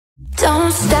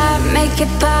Don't stop, make it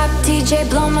pop, DJ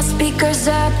blow my speakers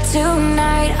up.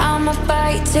 Tonight I'ma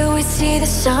fight till we see the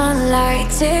sunlight.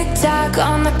 Tick tock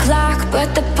on the clock,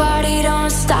 but the party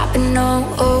don't stop. And no,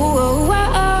 oh, oh,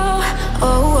 oh, oh,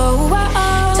 oh, oh, oh,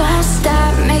 oh. Don't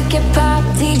stop, make it pop,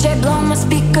 DJ blow my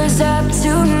speakers up.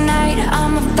 Tonight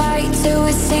I'ma fight till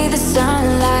we see the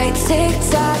sunlight. Tick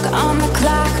tock on the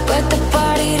clock, but the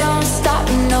party don't stop.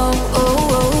 And no, oh,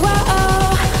 oh, oh,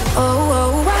 oh, oh,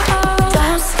 oh, oh.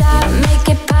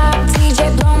 DJ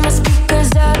blow my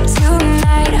speakers up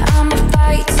tonight. I'ma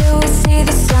fight till we see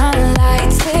the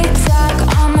sunlight. Tick tock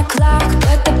on the clock,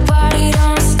 but the party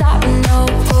don't stop. No,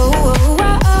 oh, oh,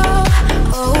 oh,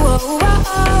 oh, oh, oh,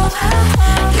 oh.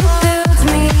 You build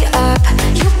me up,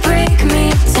 you break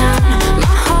me down.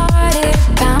 My heart it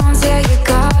pounds, yeah you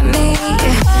got me.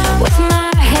 With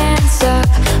my hands up,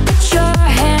 put your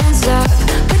hands up,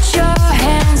 put your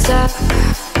hands up.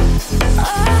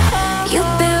 You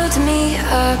build me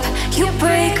up, you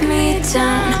break me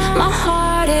down. My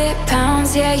heart it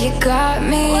pounds, yeah you got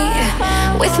me.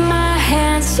 With my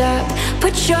hands up,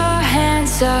 put your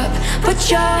hands up, put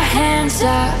your hands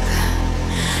up.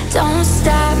 Don't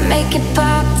stop, make it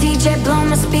pop, DJ blow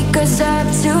my speakers up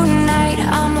tonight.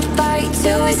 I'ma fight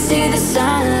till we see the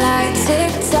sunlight.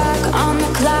 Tick tock on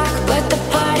the clock, but the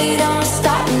party don't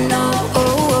stop. No, oh,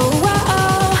 oh, oh,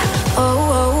 oh, oh,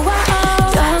 oh,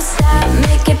 oh. Don't stop,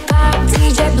 make it pop,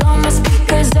 DJ blow my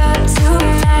speakers up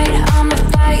tonight. I'ma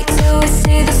fight till we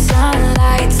see the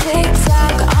sunlight. Tick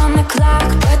tock on the clock,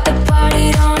 but the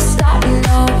party don't stop.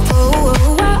 No, oh,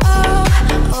 oh, oh,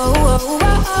 oh, oh,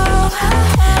 oh, oh.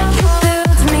 You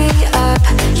build me up,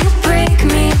 you break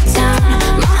me down.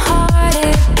 My heart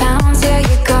it pounds, yeah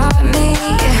you got me.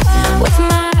 With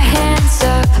my hands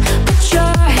up, put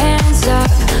your hands up,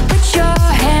 put your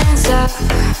hands up.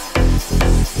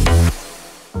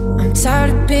 I'm tired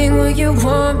of being what you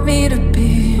want me to be.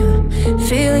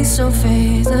 Feeling so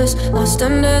faithless, lost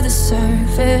under the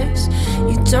surface.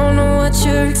 You don't know what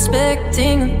you're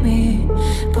expecting of me,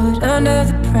 but under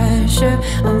the pressure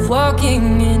of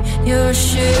walking in your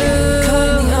shoes. Caught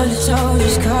in the undertow,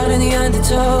 just caught in the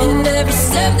undertow. And every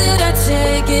step that I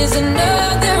take is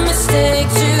another mistake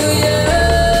to you.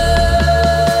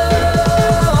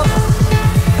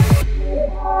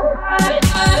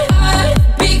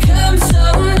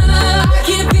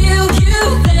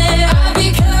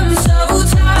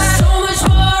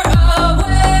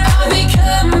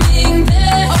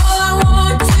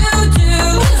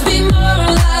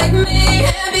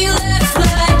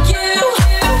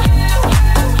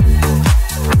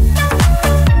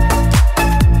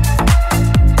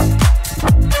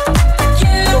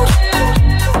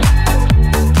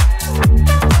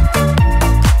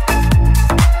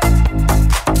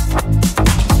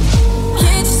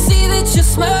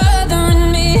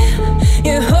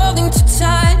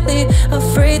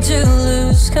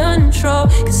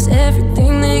 Cause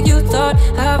everything that you thought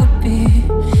I would be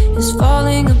is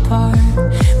falling apart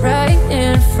right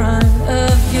in front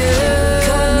of you.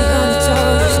 Caught in the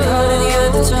undertow, just caught in the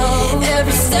undertow.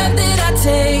 Every step that I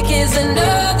take is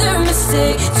another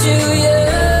mistake to you.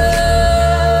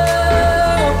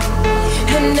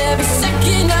 And every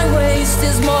second I waste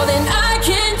is more than I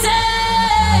can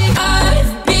take.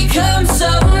 I've become so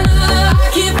numb, I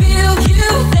can't feel you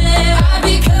there. I've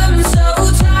become so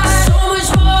tired, so much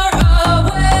more.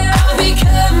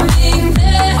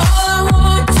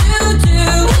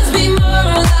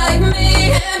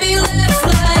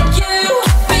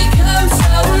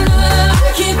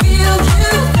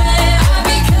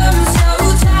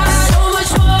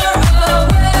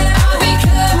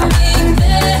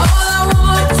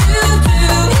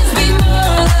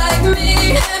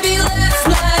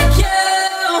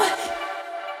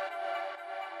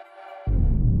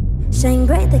 Shine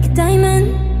bright like a diamond.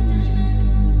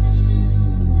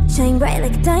 Shine bright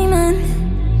like a diamond.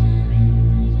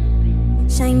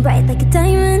 Shine bright like a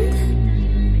diamond.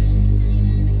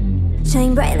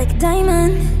 Shine bright like a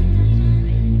diamond.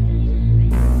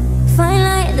 Fine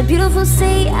light, the beautiful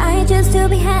sea. I just to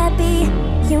be happy.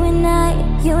 You and I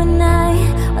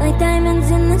are like diamonds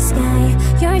in the sky.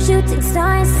 You're a shooting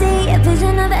star, I see a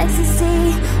vision of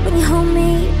ecstasy. When you hold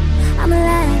me, I'm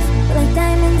alive. We're like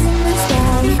diamonds in the sky.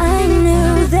 I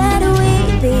knew that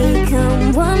we'd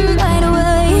become one right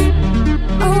away.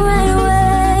 Oh, right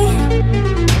away.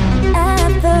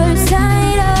 At first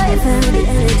sight, I found the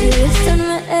energy in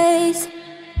my eyes.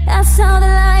 I saw the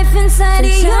life inside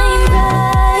of your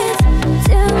eyes.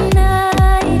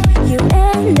 Tonight, you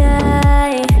and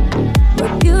I,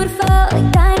 we're beautiful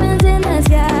like diamonds in the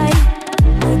sky.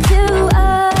 Like you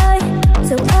are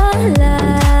so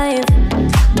alive.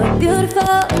 We're beautiful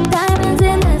like diamonds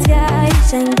in the sky.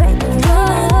 Shine bright like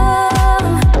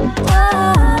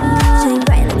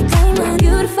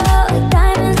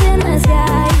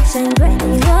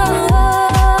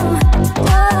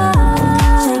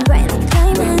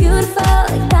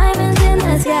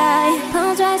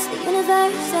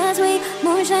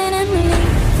you shine at me.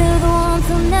 Feel the warmth,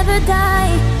 will never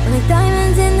die. We're like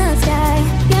diamonds in the sky.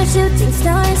 You're a shooting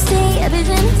star, see a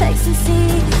vision of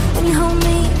ecstasy. When you hold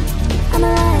me, I'm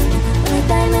alive. We're like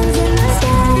diamonds in the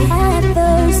sky. At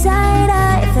first sight,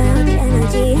 I felt the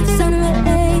energy of sunlit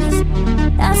rays.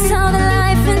 I saw the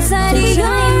life inside you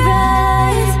shine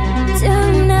bright.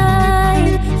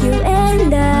 Tonight, you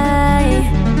and I,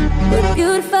 we're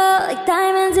beautiful like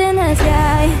diamonds in the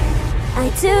sky.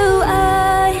 Eye to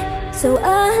eye, so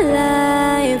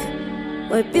alive.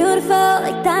 We're beautiful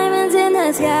like diamonds in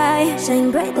the sky.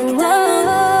 Shine bright like a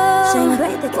diamond. Shine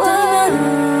bright like a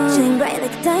diamond. Shine bright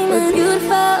like a diamond. We're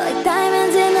beautiful like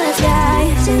diamonds in the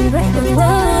sky. Shine bright like a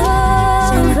diamond.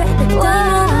 Shine bright like a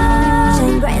diamond.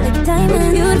 Shine bright like a diamond.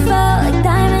 We're beautiful like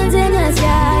diamonds in the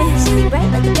sky. Shine bright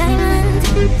like a diamond.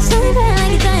 Shine bright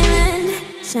like a diamond.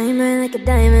 Shine bright like a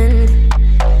diamond.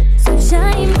 So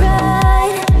shine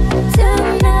bright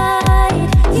tonight,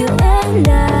 you and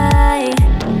I.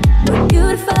 We're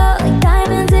beautiful like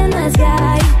diamonds in the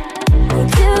sky. Eye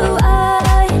to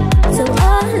eye, so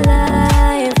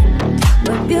alive.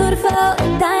 We're beautiful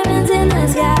like diamonds in the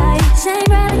sky. Shine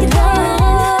bright like a diamond.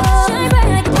 Shine bright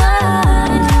like a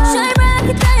diamond. Shine bright like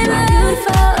a diamond. We're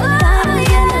beautiful like diamonds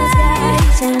in the sky.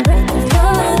 Shine bright like a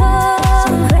diamond.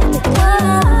 Shine bright like a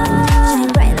diamond.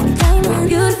 Shine bright like a diamond. We're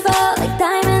beautiful like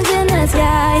diamonds in the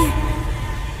sky.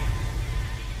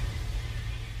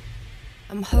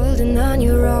 I'm holding on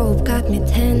your rope, got me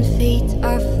 10 feet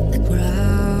off the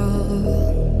ground.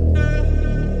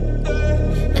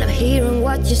 And I'm hearing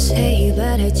what you say,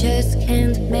 but I just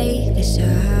can't make a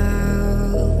sound.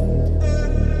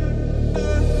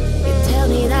 You tell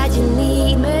me that you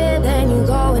need me, then you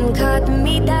go and cut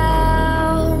me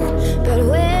down. But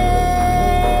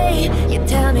wait, you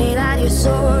tell me that you're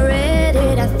sorry,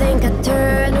 did I think I'd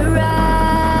turn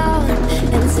around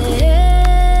and say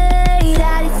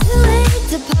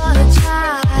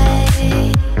apologize.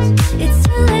 It's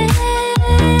too late.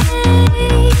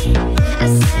 I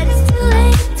said it's too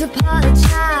late to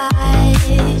apologize.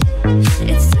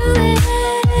 It's too late.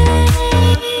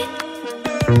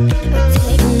 But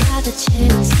take another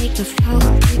chance, take a fall,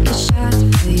 take a shot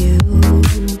for you.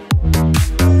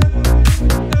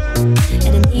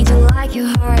 And I need you like your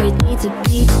heart needs a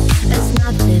beat. That's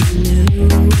nothing new.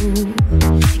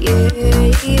 Yeah,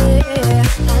 yeah.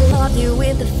 I love you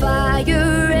with the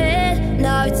fire red,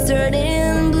 now it's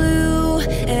turning blue.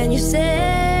 And you say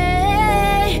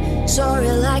sorry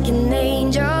like an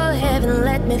angel, heaven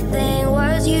let me think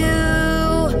was you.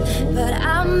 But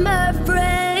I'm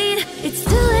afraid it's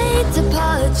too late to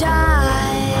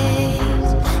apologize.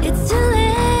 It's too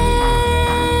late.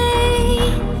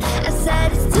 I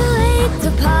said it's too late to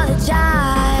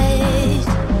apologize.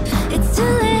 It's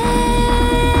too late.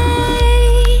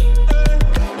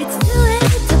 It's too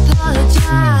late.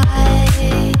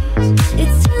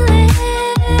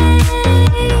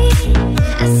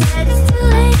 I said it's too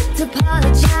late to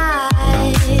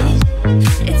apologize.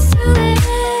 It's too late.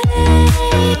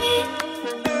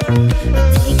 But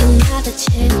take another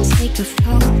chance, take a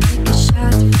fall, take a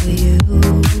shot for you.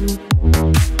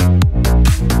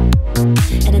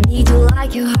 And I need you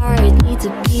like your heart needs a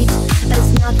beat. That's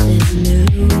nothing new.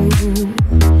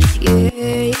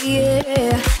 Yeah,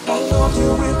 yeah. I love you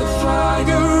with the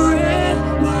fire red,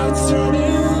 now it's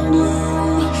turning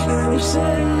blue. And you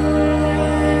say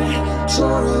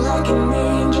sorry like an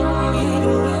angel, you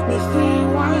let me think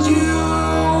was you.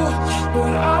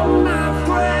 But I'm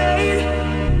afraid.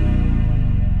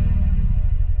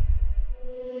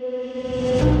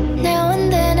 Now and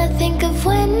then I think of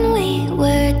when we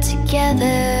were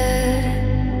together.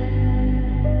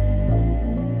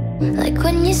 Like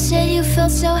when you said you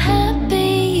felt so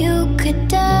happy you could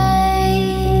die.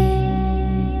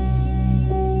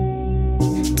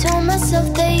 Told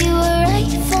myself that you were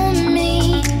right for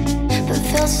me, but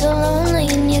felt so lonely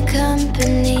in your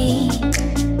company.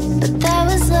 But that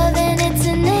was love and it's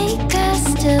innate, I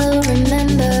still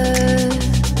remember.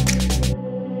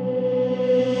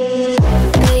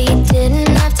 But you didn't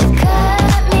have to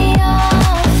cut me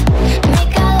off,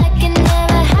 make out like it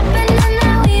never happened and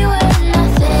that we were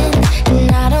nothing. And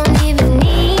I don't even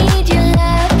need your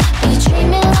love, but you treat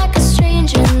me like a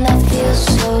stranger and that feels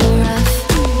so rough.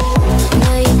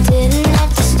 No, you didn't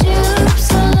have to stoop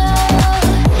so low,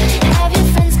 have your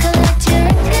friends collect your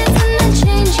records and then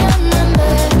change your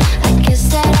number. I guess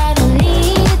that I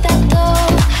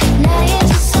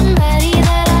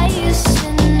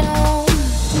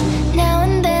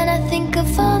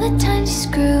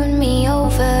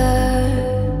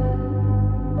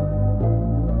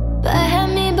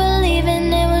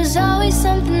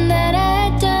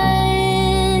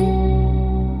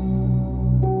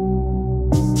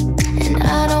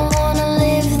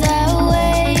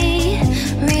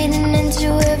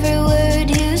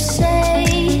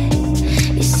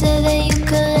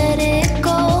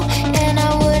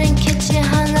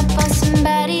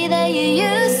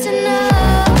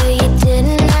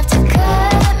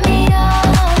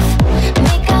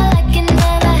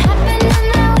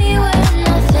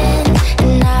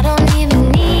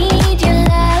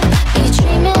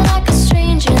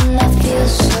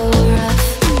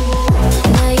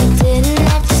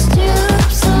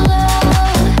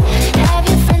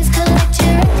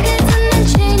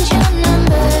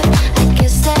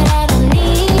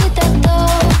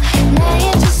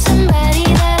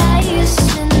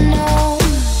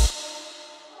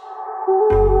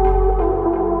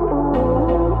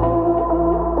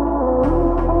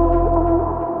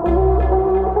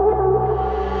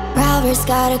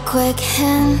got a quick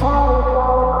hint.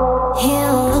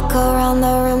 He'll look around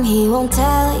the room, he won't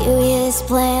tell you his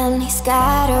plan. He's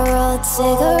got a rolled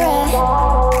cigarette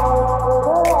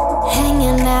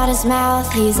hanging out his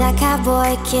mouth, he's that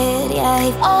cowboy kid,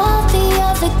 yeah. All the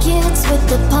other kids with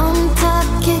the pumped up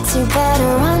kicks, you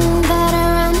better run,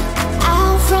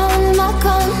 I'll run my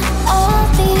gun. All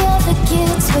the other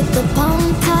kids with the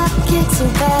pumped up kicks, you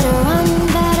better run,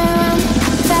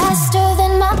 faster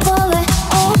than my bullet.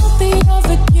 All the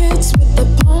other kids with the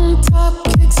pumped up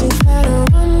kicks, you better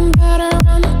run,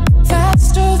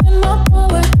 faster than my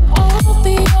bullet. All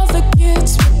the other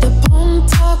kids with the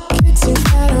pumped up kicks, you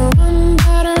better run,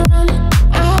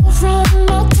 I'll run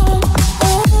my tongue.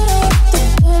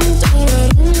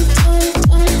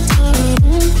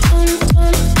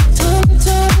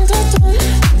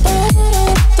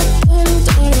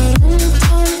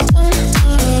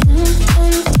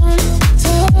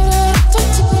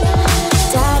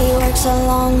 Daddy works a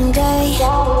long day,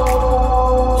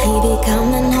 he be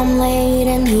coming home late,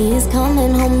 and he is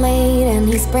coming home late, and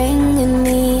he's bringing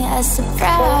me a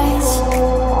surprise.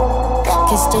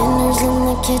 Cause dinner's in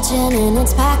the kitchen and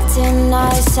it's packed in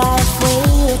nice. I've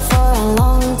waited for a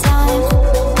long time,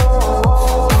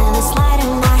 and this light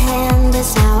in my hand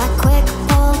is now a quick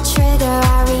pull trigger.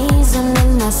 I reason in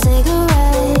my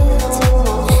cigarette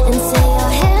and say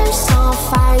your hair's on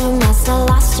fire, you must have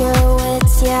lost your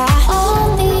wits, yeah.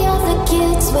 All the other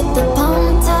kids with the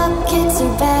pumped up kicks, you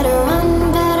better run,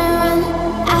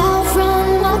 I'll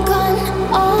run my gun.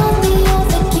 All the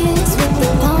other kids with the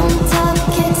pumped up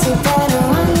kicks, you better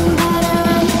run,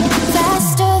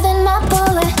 faster than my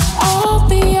bullet. All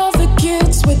the other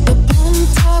kids with the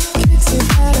pumped up kicks, you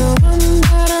better run,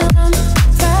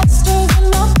 faster than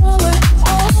my bullet.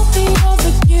 All the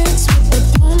other kids with the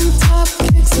pumped up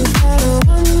kicks, you better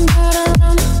run,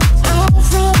 I'll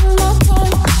run my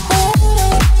tongue.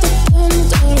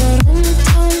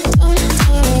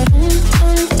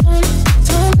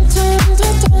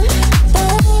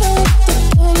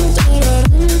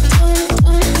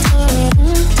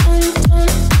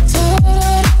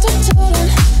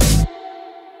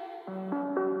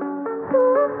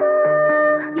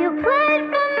 You played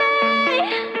for me,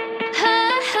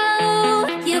 oh,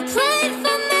 you played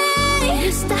for me.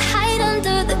 Used to hide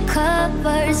under the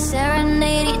covers,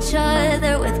 serenade each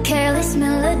other with careless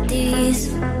melodies.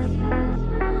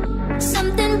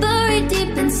 Something buried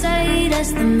deep inside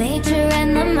us, the major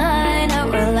and the minor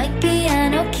were like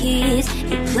piano keys.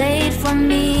 You played for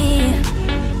me,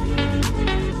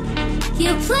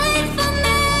 you played for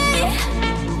me,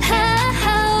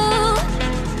 oh.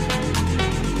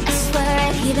 I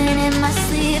swear even in my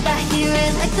sleep I hear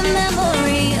it like the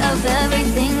memory of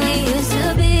everything we used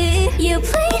to be. You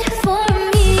played for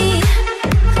me,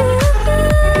 ooh,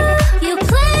 you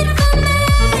played for me,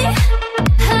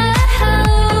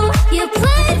 oh, you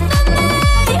played for me,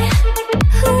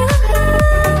 ooh,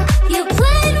 you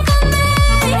played for me,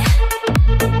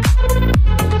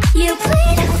 you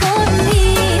played for me,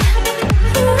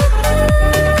 ooh,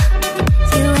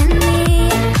 you and me,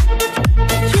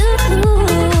 you.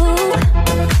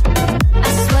 I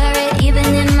swear it even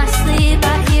in my sleep I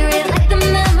hear it like the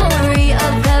memory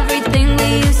of everything we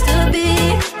used to be.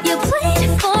 You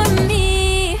played for me.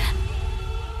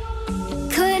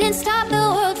 Couldn't stop the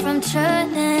world from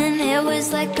turning, it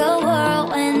was like a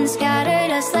whirlwind,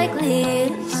 scattered us like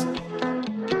leaves.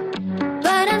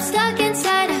 But I'm stuck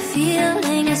inside a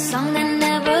feeling, a song that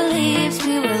never leaves.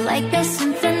 We were like a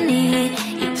symphony.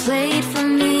 You played for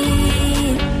me,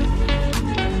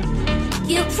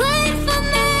 you played for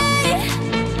me,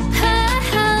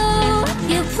 oh,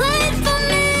 you played for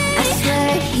me. I swear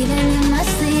even in my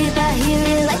sleep I hear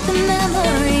it like the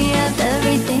memory of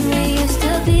everything we used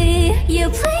to be. You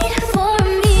played for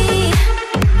me,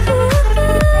 ooh,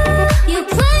 you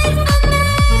played for me,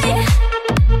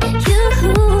 you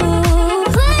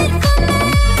played for me,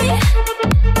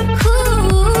 ooh.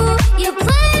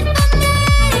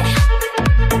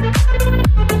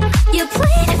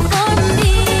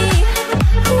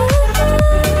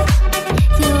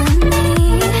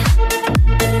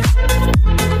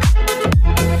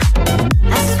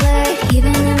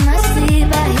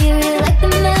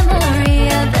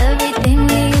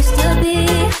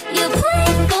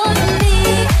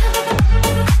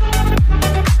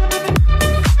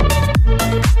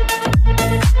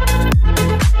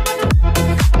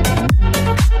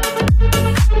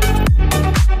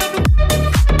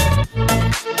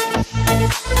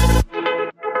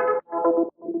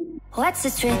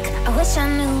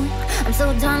 so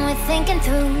done with thinking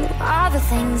through all the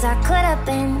things I could have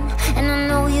been, and I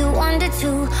know you wonder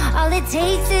too. All it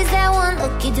takes is that one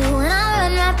look you do, and I'll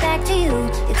run right back to you.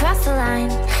 You cross the line,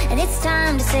 and it's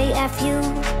time to say F you.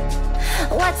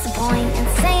 What's the point in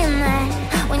saying that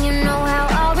when you know how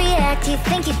I'll react? You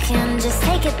think you can just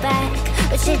take it back,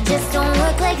 but shit just don't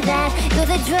work like that. You're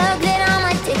the drug that I'm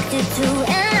addicted to,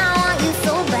 and I want you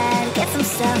so bad. Guess I'm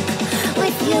stuck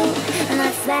with you, and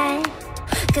that's that.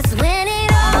 Cause when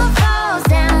it all falls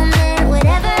down, then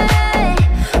whatever.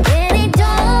 When it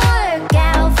don't work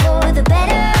out for the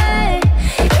better,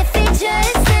 if it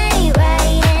just ain't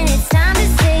right, and it's time to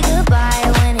say goodbye.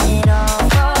 When it all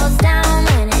falls down,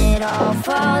 when it all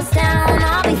falls down,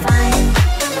 I'll be fine.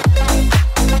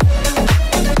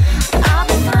 I'll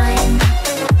be fine.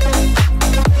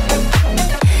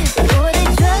 You're the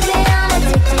drug that I'm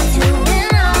addicted to,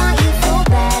 and I want you so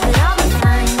bad, but I'll be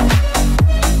fine.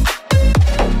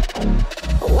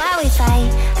 Why we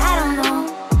fight, I don't know.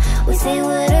 We say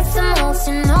what hurts the most,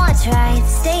 and know I tried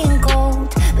staying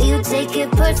cold, but you take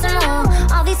it personal.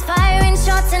 All these firing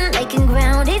shots and making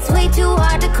ground, it's way too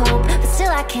hard to cope, but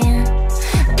still I can't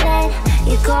let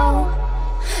you go.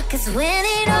 Cause when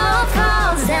it all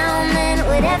falls down, then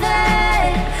whatever.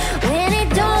 When it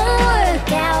don't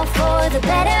work out for the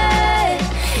better,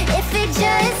 if it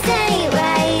just ain't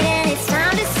right, and it's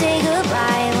time to say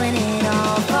goodbye. When it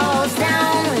all falls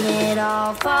down, when it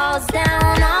all falls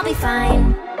down, I'll be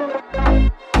fine.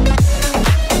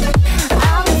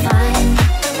 I'll be fine.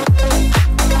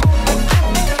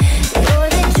 You're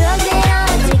the drug that I'm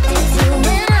addicted to,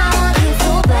 and I want you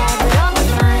so bad, but I'll be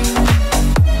fine.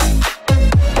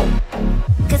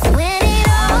 Cause when it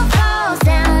all falls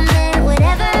down, then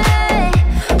whatever.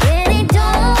 When it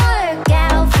don't work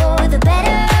out for the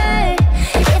better,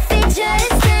 if it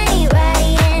just ain't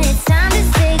right, and it's time to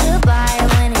say goodbye.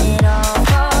 When it all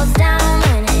falls down,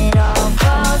 when it all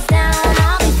falls down,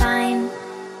 I'll be fine.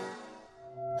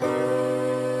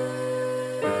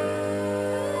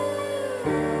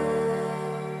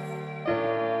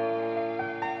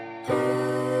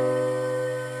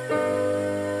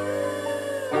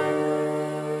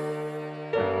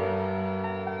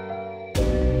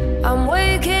 I'm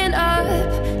waking up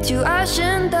to ash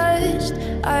and dust.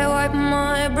 I wipe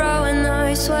my brow and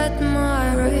I sweat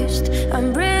my wrist.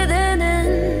 I'm breathing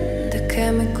in the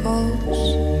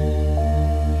chemicals.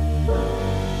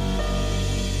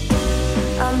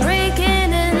 I'm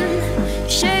breaking in,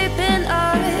 shaping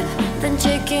up, then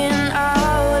checking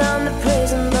out on the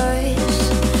prison bus.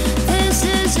 This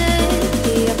is it,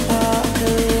 the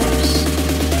apocalypse.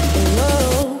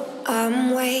 Whoa,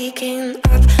 I'm waking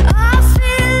up. I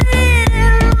feel it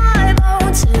in my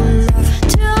bones, enough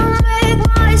to make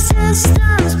my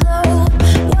systems blow.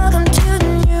 Welcome to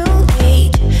the new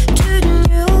age, to the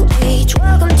new age.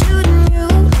 Welcome to the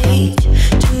new age,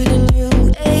 to the new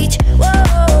age. Whoa,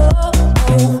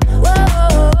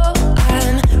 whoa,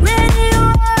 I'm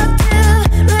radioactive,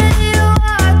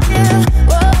 radioactive.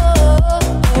 Whoa,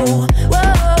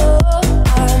 whoa,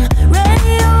 I'm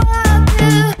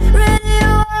radioactive,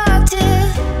 radioactive.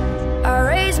 I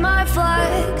raise my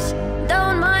flags,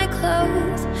 down my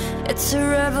clothes. It's a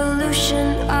revolution,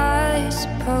 I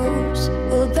suppose.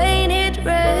 We'll paint it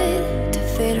red to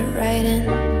fit it right in.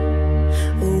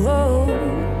 Whoa,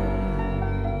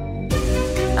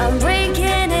 I'm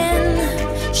breaking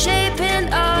in,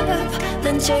 shaping up,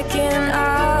 then checking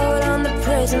out on the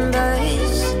prison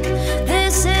bus.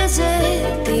 This is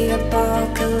it, the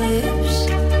apocalypse.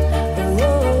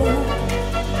 Whoa,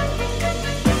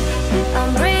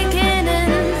 I'm breaking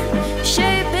in,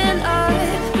 shaping up,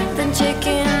 then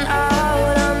checking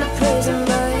out on the prison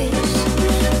bus.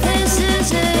 This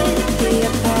is it, the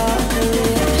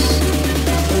apocalypse.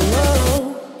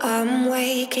 Whoa, I'm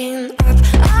waking up.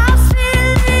 I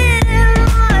feel it in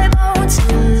my bones,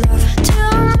 enough to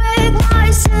make my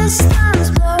systems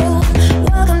blow.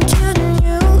 Welcome to the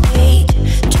new age,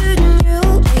 to the new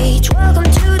age. Welcome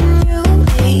to the new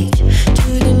age, to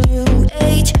the new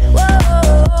age. Whoa,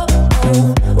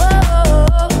 whoa,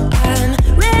 I'm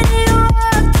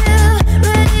radioactive,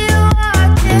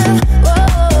 radioactive. Whoa,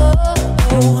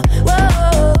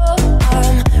 whoa,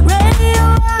 I'm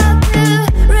radioactive,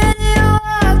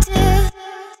 radioactive.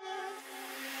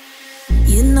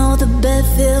 You know the bed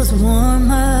feels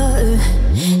warmer,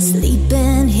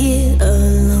 sleeping here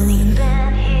alone.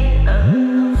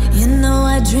 You know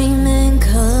I dream in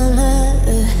color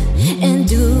and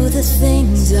do the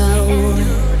things I want.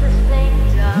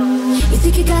 You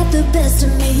think you got the best of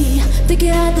me, think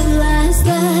you had the last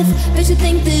laugh, but you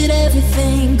think that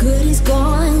everything good is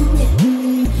gone.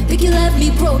 Think you left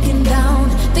me broken down.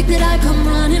 Think that I come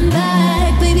running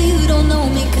back. Baby, you don't know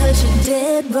me 'cause you're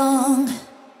dead wrong.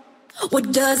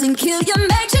 What doesn't kill you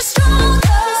makes you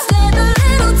stronger. Stand a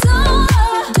little taller.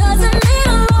 Doesn't mean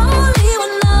I'm lonely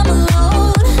when I'm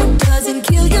alone. What doesn't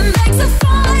kill you makes a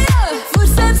fire.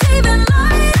 Footsteps even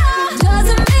lighter.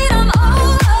 Doesn't mean I'm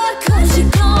over 'cause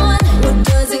you're gone. What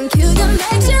doesn't kill you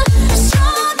makes you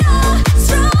stronger,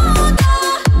 stronger.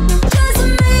 Just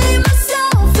me,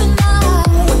 myself and I.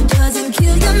 What doesn't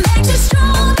kill you makes you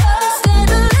stronger. Stand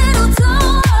a little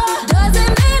taller.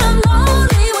 Doesn't mean I'm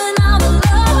lonely when I'm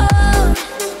alone.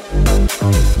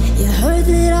 You heard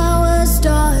that I was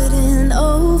starting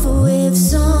over with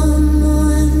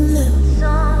someone new,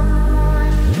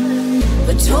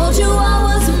 but told you I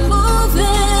wasn't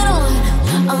moving on.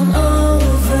 I'm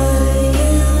over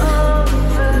you.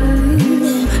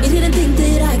 You didn't think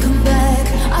that I'd come back.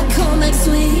 I come back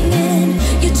swinging.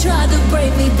 You tried to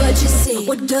break me, but you see,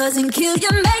 what doesn't kill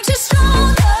you makes you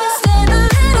stronger. Stand a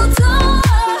little taller.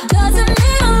 Doesn't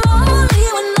mean I'm lonely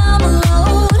when I'm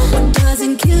alone. What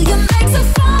doesn't kill you makes a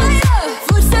fire.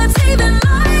 Footsteps even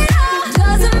lighter.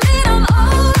 Doesn't mean I'm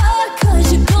over 'cause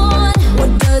you're gone.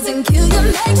 What doesn't kill you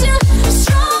makes you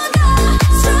stronger,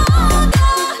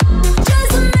 stronger.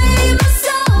 Just me,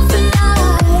 myself and I.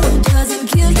 What doesn't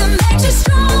kill you makes you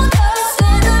stronger.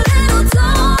 Stand a little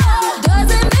taller.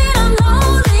 Doesn't mean I'm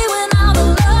lonely when I'm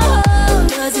alone.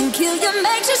 Doesn't kill you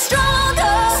makes you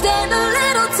stronger. Stand a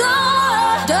little taller.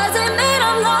 Doesn't mean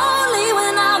I'm lonely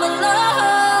when I'm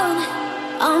alone.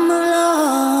 I'm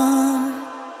alone.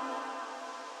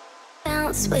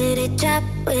 Bounce with it, drop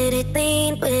with it,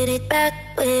 lean with it, rock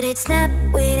with it, snap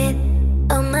with it.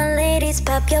 All my ladies,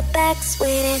 pop your backs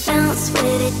with it. Bounce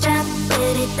with it, drop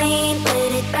with it, lean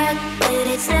with it, rock with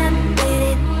it, snap with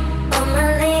it. All my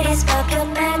ladies, pop your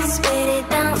backs with it.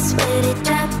 Bounce with it,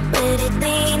 drop with it,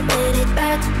 lean with it,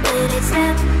 rock with it,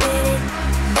 snap with it.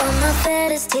 All my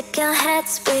fellas, tip your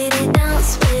hats with it.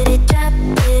 Bounce with it, drop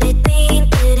with it, lean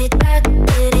with it, rock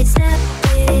with it, snap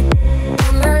with it.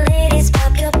 All my ladies,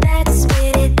 pop your backs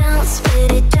with it. Bounce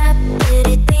with it, drop with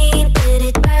it, lean with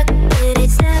it, rock with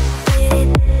it, snap with it.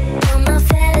 All my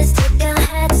fellas, tip your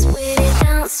hats with it.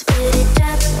 Bounce with it,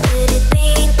 drop with it,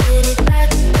 lean with it,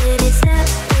 rock with it, snap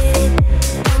with it.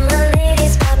 All my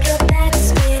ladies, pop your backs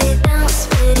with it. Bounce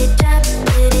with it, drop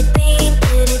with it, lean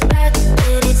with it, rock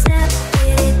with it, snap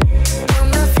with it. All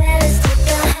my fellas, tip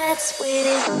your hats with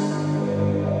it.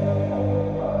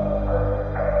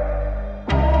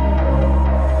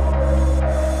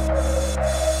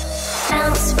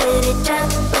 Bounce with it, drop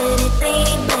with it,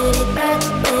 lean with it, rock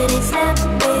with it, snap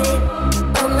with it.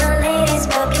 All my ladies,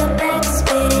 pop your backs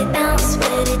with it. Bounce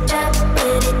with it, drop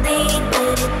with it, lean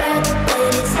with it, rock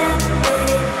with it, snap with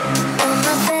it. All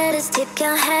my fellas, tip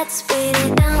your hats with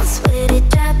it. Bounce with it,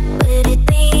 drop with it,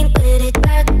 lean with it,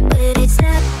 rock with it,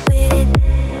 snap with it.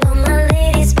 All my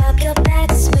ladies, pop your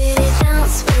backs with it.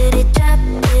 Bounce with it, drop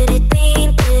with it, lean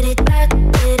with it, rock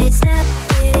with it, snap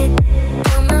with it.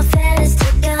 All my fellas,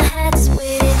 tip your hats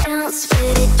with it. Bounce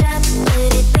with it, drop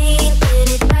with it, lean with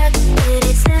it, rock with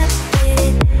it, snap with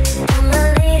it. All my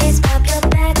ladies, pop your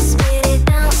backs with it.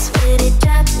 Bounce with it,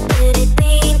 drop with it,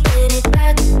 lean with it,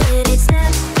 rock with it,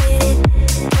 snap with it.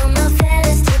 All my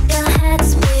fellas, tip your hats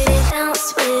with it. Bounce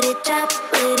with it, drop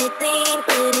with it, lean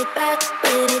with it, rock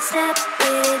with it, snap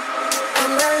with it. All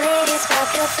my ladies, pop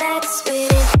your backs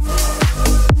with it.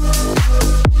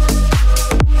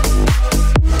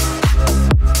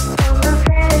 All my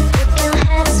fellas, tip your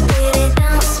hats with it.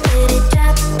 Bounce with it,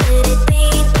 drop with it,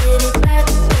 lean with it, rock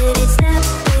with it, snap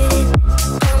with it.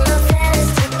 All my fellas,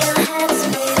 tip your hats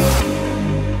with it.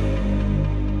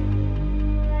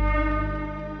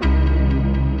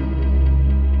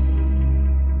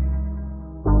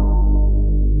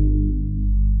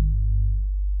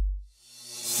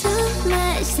 So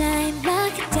much time,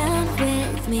 lock it down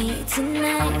with me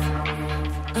tonight.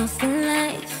 Oh, for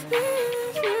life.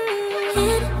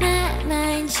 In my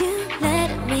mind, you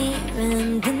let me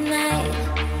run the night.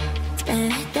 It's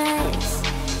paradise.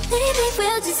 Maybe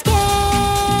we'll just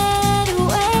get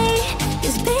away.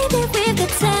 'Cause baby, we've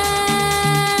got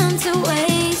time to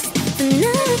waste. But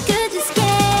now we could just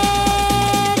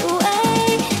get away.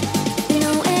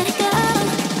 Nowhere to go.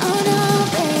 Oh no,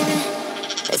 baby.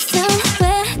 Let's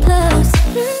somewhere close.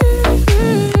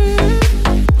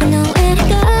 Nowhere to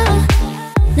go.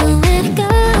 Nowhere to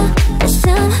go.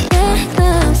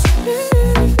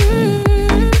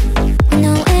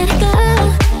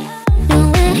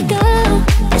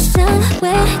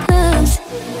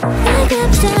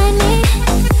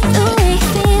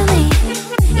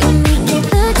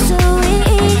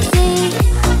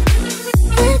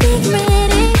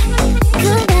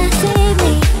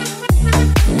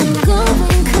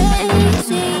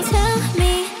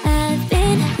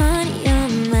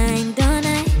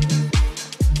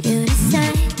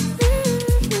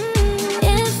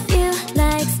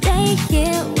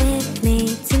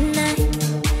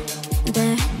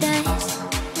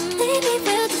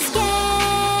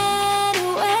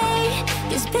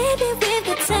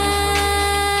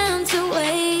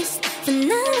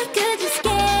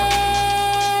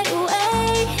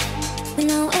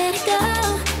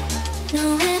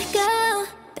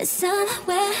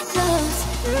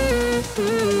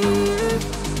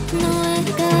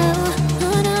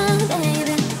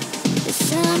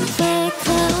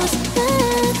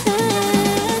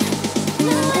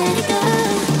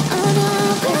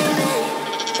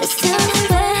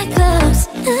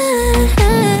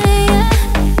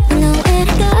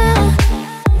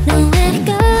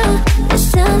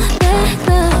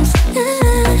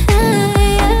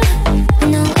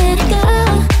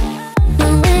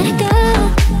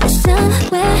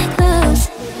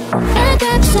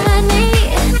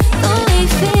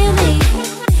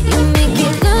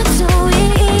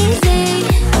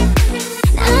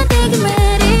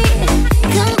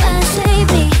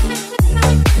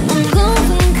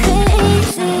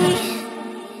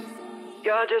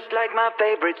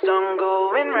 favorite song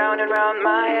going round and round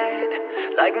my head.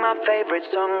 Like my favorite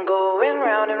song going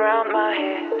round and round my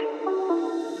head.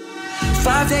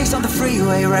 5 days on the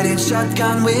freeway, riding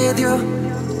shotgun with you.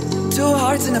 2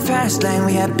 hearts in the fast lane,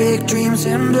 we had big dreams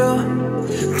in blue.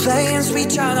 Playing Sweet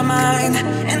Child of Mine,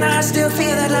 and I still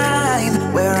feel that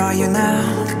line. Where are you now?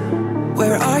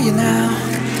 Where are you now?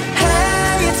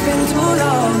 Hey, it's been too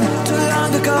long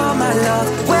ago, my love.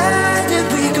 Where did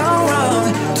we go wrong?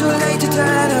 Too late to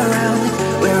turn around.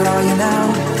 Where are you now?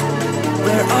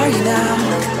 Where are you now?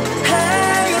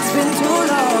 Hey, it's been too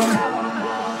long.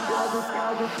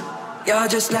 You're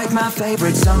just like my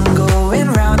favorite song going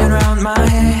round and round my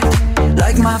head.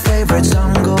 Like my favorite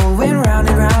song going round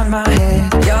and round my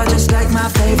head. You're just like my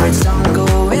favorite song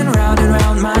going round and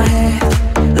round my head.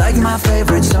 Like my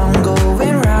favorite song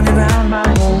going round and round my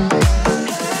head.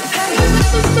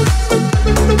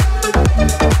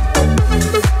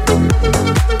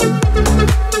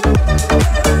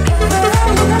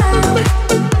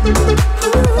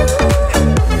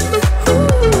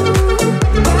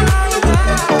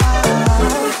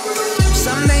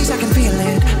 Some days I can feel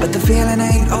it, but the feeling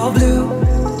ain't all blue.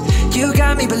 You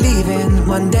got me believing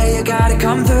one day you gotta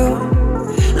come through.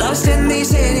 Lost in these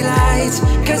city lights,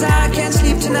 cause I can't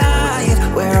sleep tonight.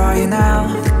 Where are you now?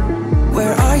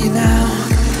 Where are you now?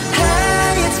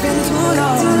 Hey, it's been too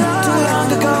long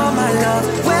ago, my love.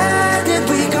 Where did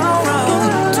we go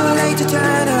wrong? Too late to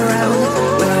turn around.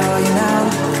 Where are you now?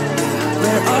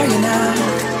 Where are you now?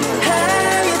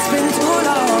 Hey, it's been too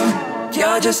long.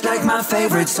 You're just like my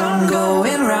favorite song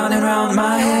going round and round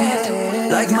my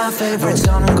head. Like my favorite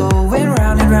song going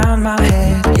round and round my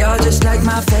head. You're just like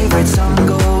my favorite song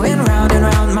going round and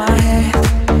round my head.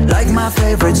 Like my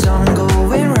favorite song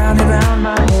going round and round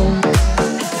my head.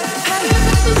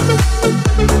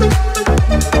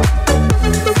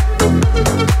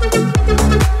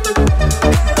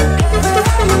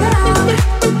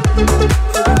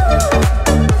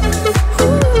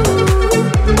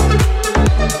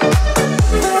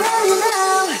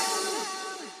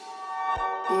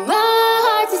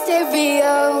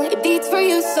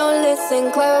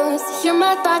 Listen close, hear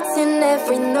my thoughts in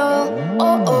every note.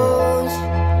 Oh, oh.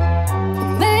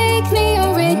 Make me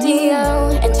a radio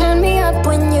and turn me up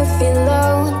when you feel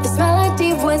low. This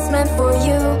melody was meant for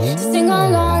you, so sing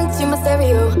along to my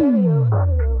stereo.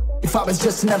 If I was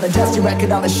just another dusty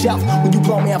record on the shelf, would you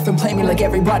blow me off and play me like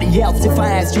everybody else? If I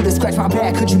asked you to scratch my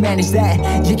back, could you manage that?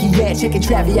 Yicky, yeah, chicken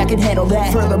Travie, I can handle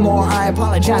that. Furthermore, I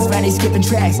apologize for any skipping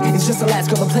tracks. It's just the last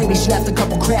girl to play me, she left a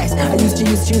couple cracks. I used to,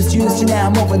 now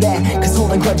I'm over that. Cause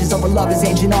holding grudges over love is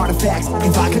ancient artifacts.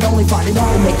 If I could only find it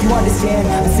all to make you understand,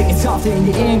 I'd sing it softly in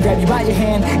your ear and grab you by your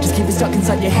hand. Just keep it stuck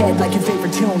inside your head like your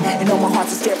favorite tune. And know my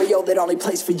heart's a stereo that only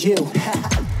plays for you.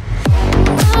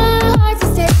 My heart's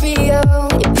a stereo,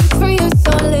 it beats for you,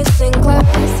 so listen close.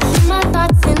 Hear my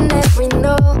thoughts in every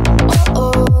note.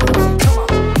 Oh, oh.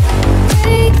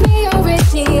 Make me a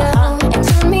radio and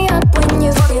turn me up when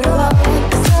you feel low.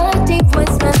 This melody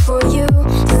was meant for you,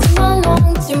 so sing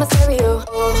along to my stereo.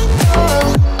 Oh,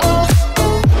 oh, oh,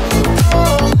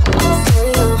 oh, oh,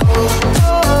 stereo.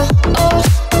 Oh, oh,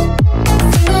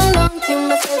 sing along to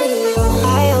my stereo.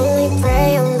 I only pray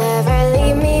you'll never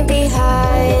leave me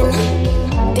behind,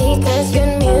 because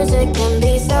good music can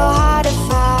be so hard to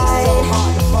find.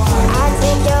 I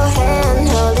take your hand,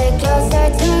 hold it closer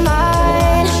to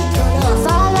mine.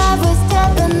 Thought love was dead,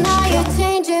 but now you're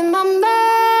changing my mind.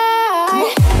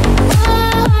 My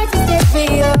heart's a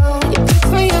stereo, it beats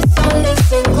for you, so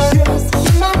listen close.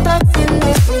 Hear my thoughts in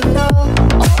every note.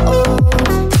 Oh, oh.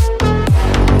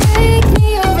 Make me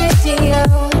a radio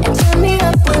and turn me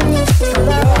up when you feel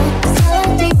low. This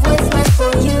melody was meant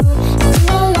for you, sing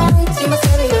along to my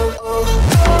stereo. Oh,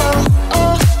 oh,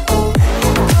 oh, oh,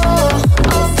 oh,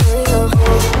 oh, stereo.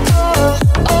 Oh,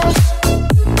 oh,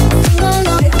 sing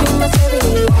along to my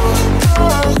stereo.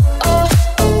 Oh, oh,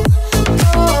 oh,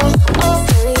 oh,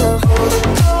 stereo.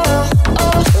 Oh,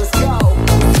 oh, Let's go.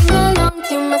 sing along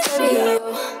to my stereo.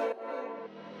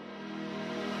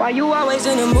 Why you always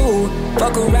in the mood?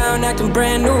 Fuck around acting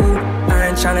brand new. I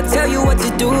ain't tryna tell you what to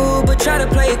do, but try to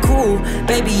play it cool.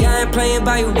 Baby, I ain't playing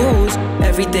by your rules.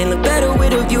 Everything look better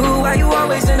with a view. Why you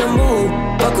always in the mood?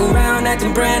 Fuck around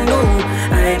acting brand new.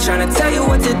 I ain't tryna tell you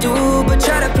what to do, but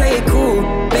try to play it cool.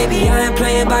 Baby, I ain't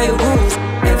playing by your rules.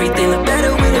 Everything look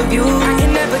better with a view. I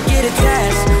can never get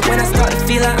attached when I start to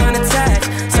feel like unattached.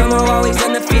 Somehow always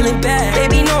end up feeling bad.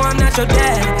 Baby, no, I'm not your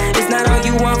dad. It's not all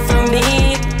you want from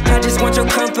me. I just want your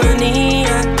company.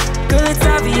 Girl, it's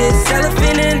obvious,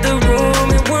 elephant in the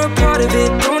room, and we're a part of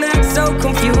it. Don't act so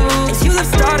confused. You love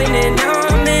starting it, now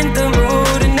I'm in the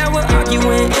mood, and now we're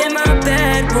arguing in my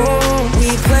bedroom.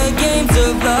 We play games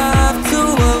of love to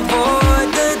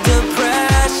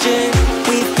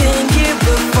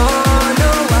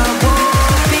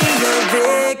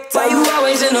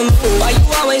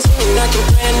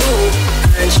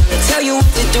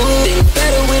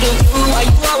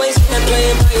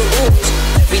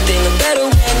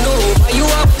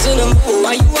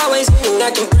Why you always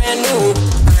acting brand new?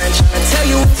 I ain't tryna tell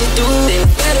you what to do, they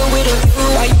look better with a view.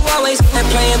 Why you always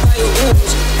playing by your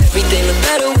rules? Everything look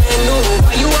better when new.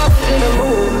 Why you always in the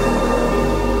mood?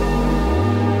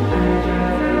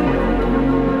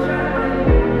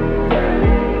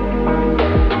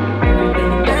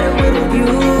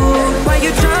 Why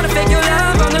you tryna fake your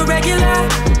love on the regular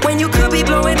when you could be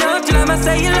blowing up till I'm a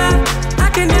cellular? I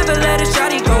can never let a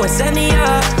shawty go and set me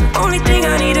up. Only thing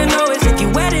I need to know is if you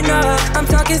wet enough. I'm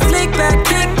talking slick back,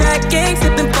 kick back, gang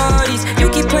sipping parties. You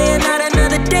keep playing out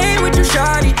another day with your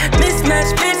shawty.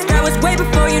 Mismatch fits, that was way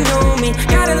before you knew me.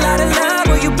 Got a lot of love,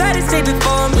 well you better save it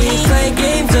for me. Play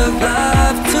games of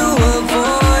love to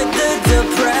avoid the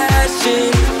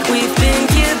depression. We've been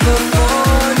here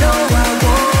before, no I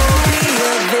won't be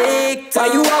a victim. Why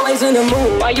you always in the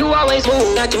mood? Why you always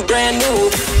move like you're brand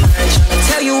new? I ain't tryna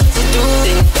tell you what to do,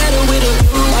 they look better with a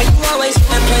view. Why you always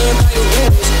playing by your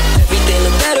rules? Everything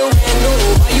look better when new.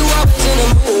 Why you always in the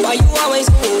mood? Why you always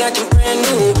move like you're brand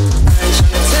new? I ain't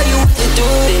tryna tell you what to do,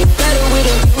 they look better with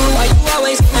a view. Why you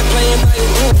always playing by your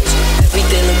rules?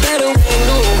 Everything look better when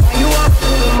new. Why you always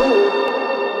in the mood?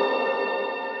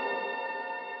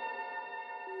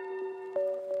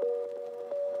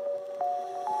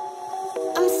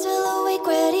 I'm still awake,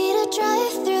 ready to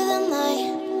drive through the night.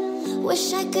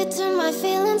 Wish I could turn my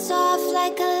feelings off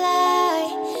like a lie.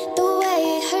 The way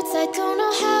it hurts, I don't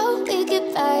know how we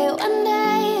get by. One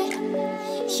day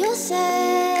you'll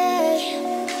say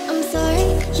I'm sorry,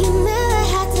 you never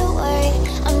had to worry.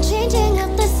 I'm changing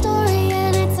up the story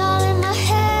and it's all in my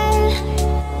head.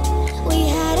 We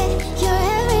had it, you're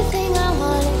everything I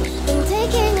wanted. Been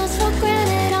taking us for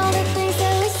granted, all the things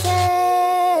that we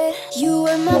said. You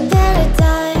were my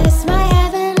paradise, my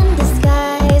heaven in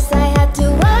disguise. I had to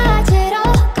watch it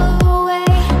all go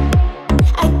away.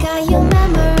 I got you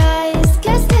memorized,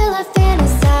 guess still I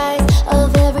fantasize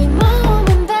of every moment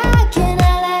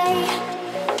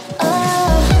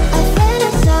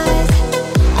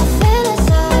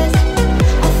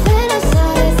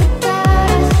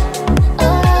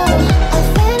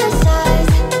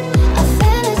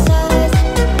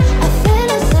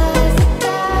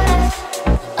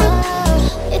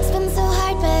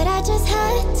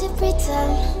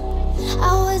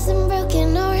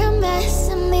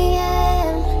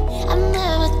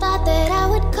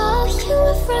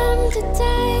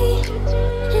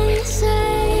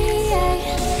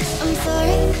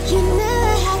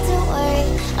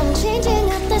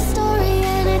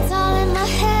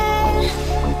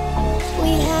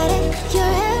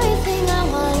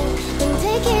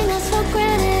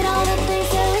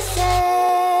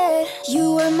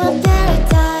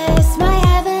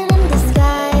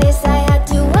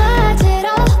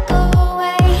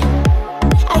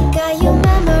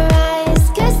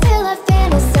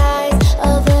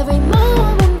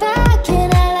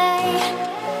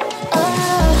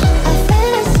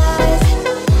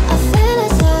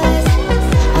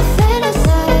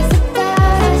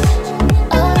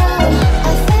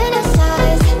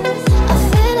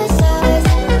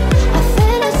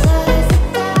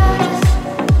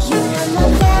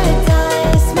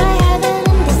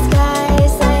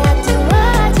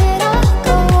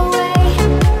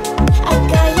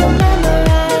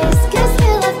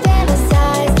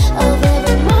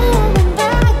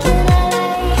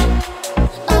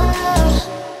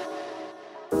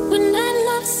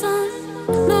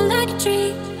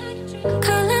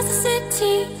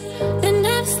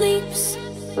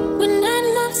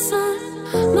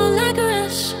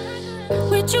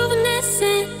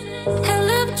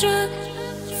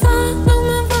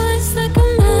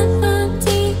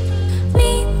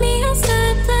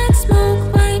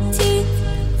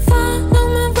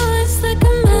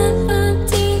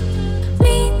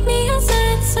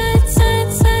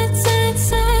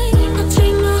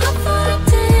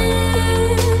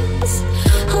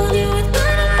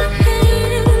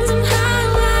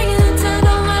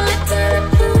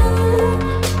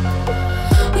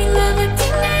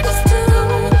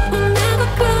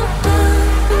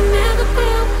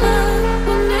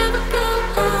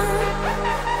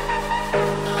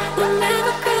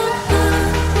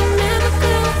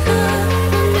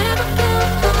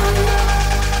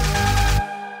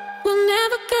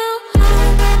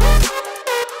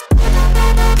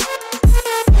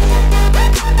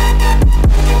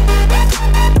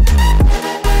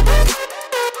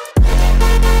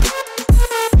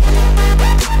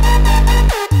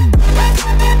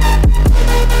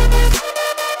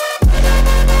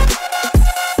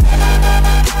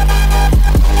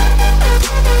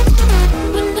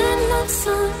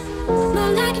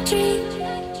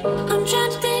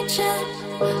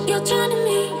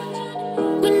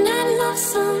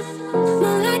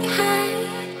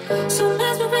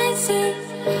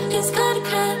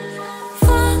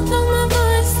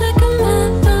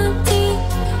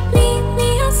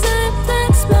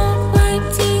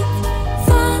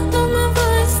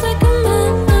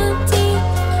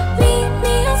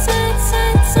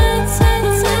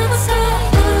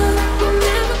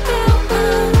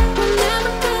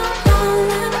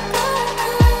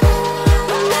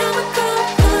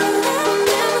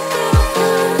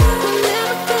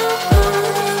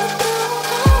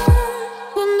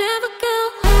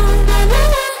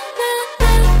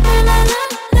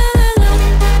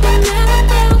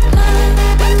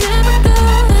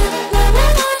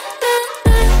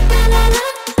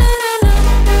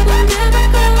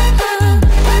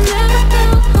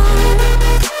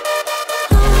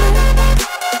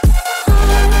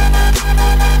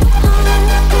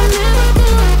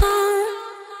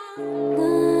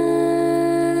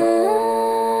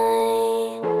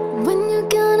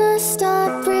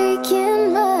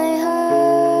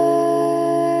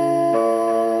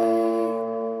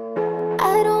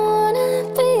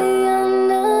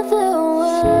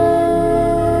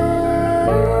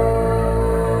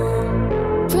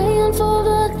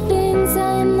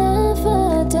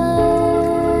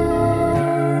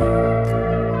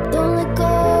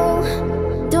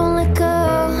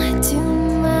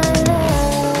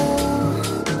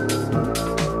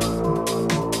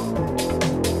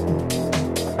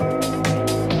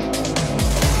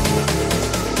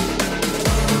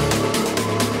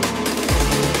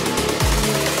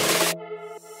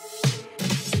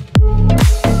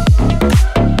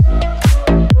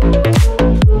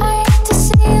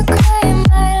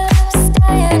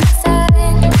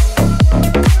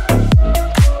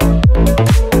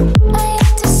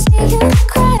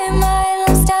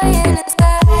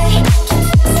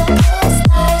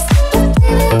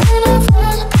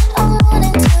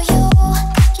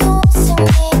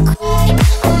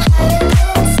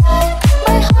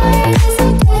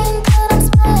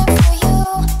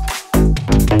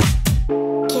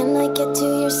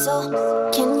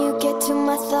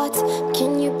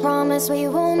and you promise we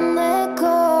won't let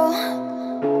go.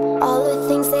 All the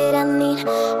things that I need,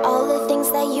 all the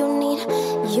things that you need,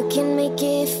 you can make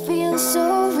it feel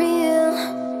so real.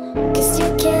 Cause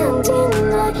you can't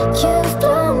deny, you've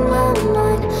blown my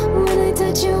mind. When I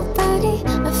touch your body,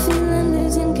 I feel I'm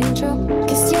losing control.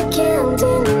 Cause you can't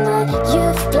deny,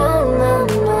 you've blown my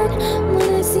mind. When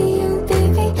I see you,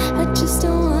 baby, I just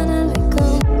don't wanna let go.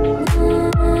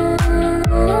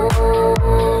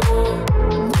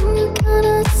 When you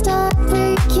gonna stop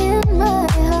breaking my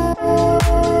heart?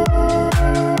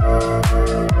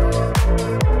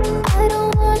 I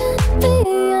don't wanna be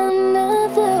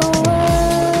another one,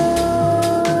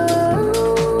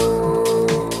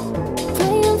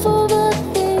 praying for the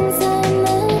things I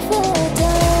never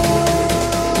done.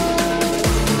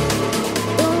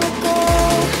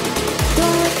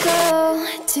 Don't let go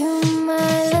to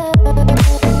my love.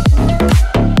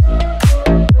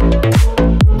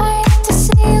 I have to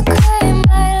see you cry,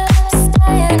 my love's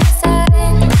dying inside.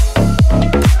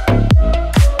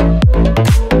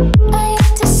 I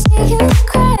have to see you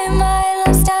cry, my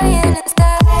love's dying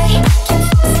inside. Can't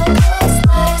fix the past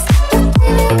lives, but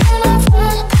baby when I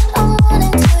run, I'm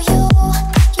running to you.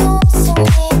 You won't see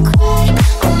me cry,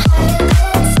 I'm hiding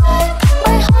inside.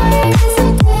 My heart is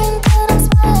in pain, but I'm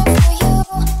smiling for you.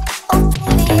 Oh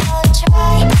baby, I'll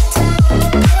try to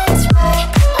make things right.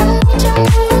 I need you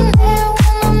more than there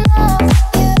when I'm not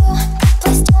with you.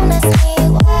 Please don't ask me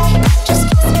why, just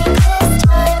kiss me this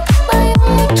time. My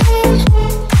only dream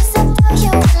is about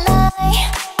you and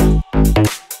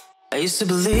I used to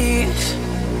believe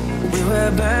we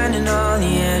were burning on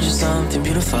the edge of something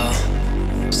beautiful,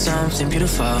 something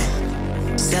beautiful.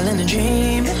 Selling a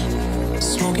dream,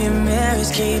 smoking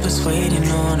mirrors keep us waiting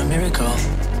on a miracle,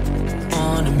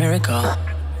 on a miracle.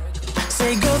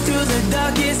 Say go through the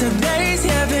darkest of days,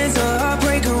 heaven's a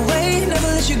heartbreak away. Never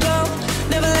let you go,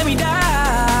 never let me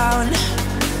down.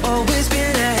 Always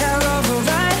been a hell of a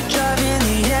ride, driving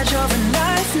the edge of a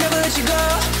knife. Never let you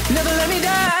go, never let me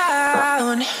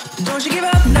down. Don't you give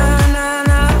up, nah, nah,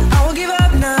 nah. I won't give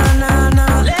up, nah, nah,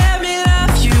 nah. Let me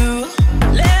love you,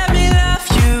 let me love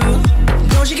you.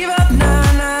 Don't you give up,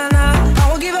 nah, nah, nah. I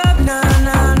won't give up, nah,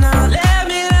 nah, nah. Let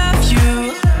me love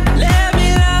you, let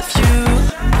me love you.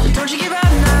 Don't you give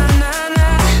up, nah, nah,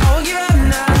 nah. I won't give up,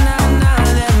 nah, nah, nah.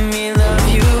 Let me love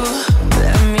you,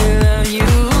 let me love you.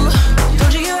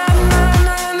 Don't you give up, nah,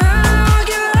 nah, nah. I won't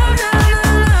give up, nah,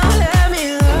 nah, nah. Let me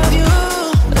love you,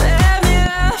 let me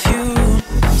love you.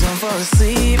 Don't fall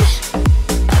asleep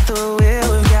at the wheel.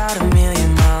 We've got a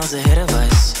million miles ahead of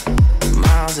us,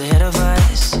 miles ahead of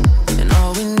us. And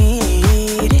all we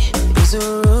need is a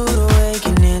rude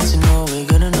awakening to know we're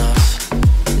good enough,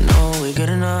 know we're good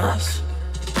enough.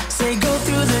 Say go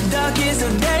through the darkest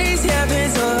of days,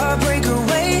 heaven's a heartbreak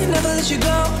away. Never let you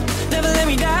go, never let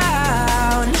me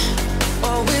down.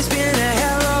 Always been a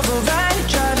hell of a ride,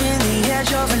 driving the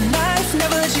edge of a knife.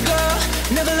 Never let you go,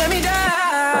 never let me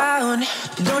down.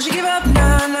 Don't you give up,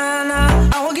 nah, nah, nah.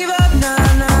 I won't give up, nah,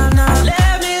 nah, nah.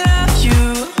 Let me love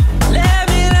you, let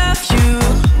me love you.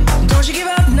 Don't you give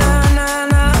up, nah, nah,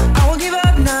 nah. I won't give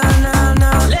up, nah, nah,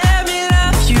 nah. Let me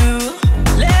love you,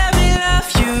 let me love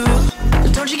you.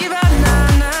 Don't you give up, nah,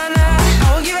 nah, nah.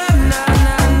 I won't give up, nah,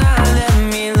 nah, nah. Let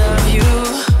me love you,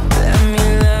 let me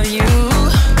love you.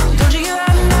 Don't you give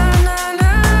up, nah, nah,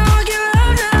 nah. I won't give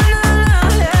up, nah, nah, nah.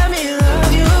 Let me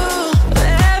love you,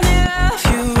 let me love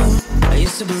you. I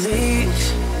used to believe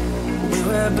we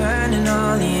were burning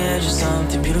on the edge of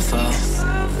something beautiful,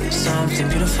 something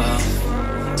beautiful.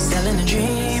 Selling a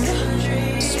dream,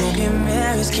 smoking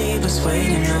mirrors keep us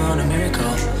waiting on a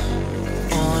miracle,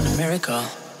 on a miracle.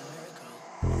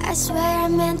 I swear I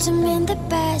meant to mean the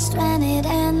best when it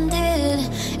ended.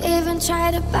 Even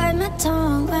tried to bite my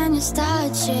tongue when you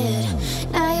started shit.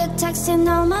 Now you're texting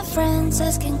all my friends,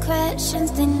 asking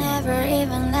questions. They never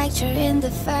even liked you in the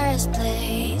first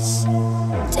place.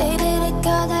 Dated a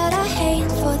girl that I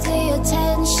hate for the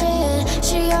attention.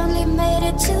 She only made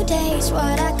it 2 days,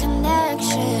 what a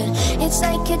connection. It's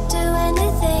like you'd do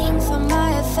anything for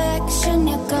my affection.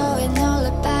 You're going all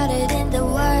about it in the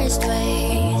worst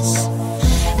ways.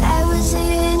 I was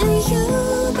into you,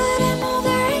 but I'm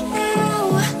over it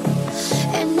now.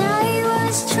 And I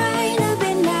was trying to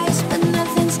be nice, but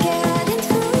nothing's getting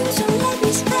through. So let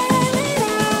me spell it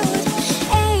out.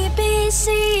 A, B,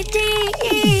 C, D,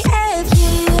 E, F. You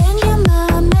and your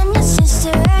mom and your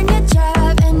sister and your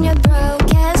job and your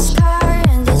broke ass car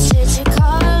and the shit you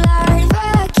call art.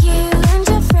 Fuck you and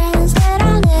your friends that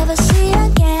I'll never see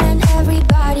again.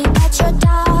 Everybody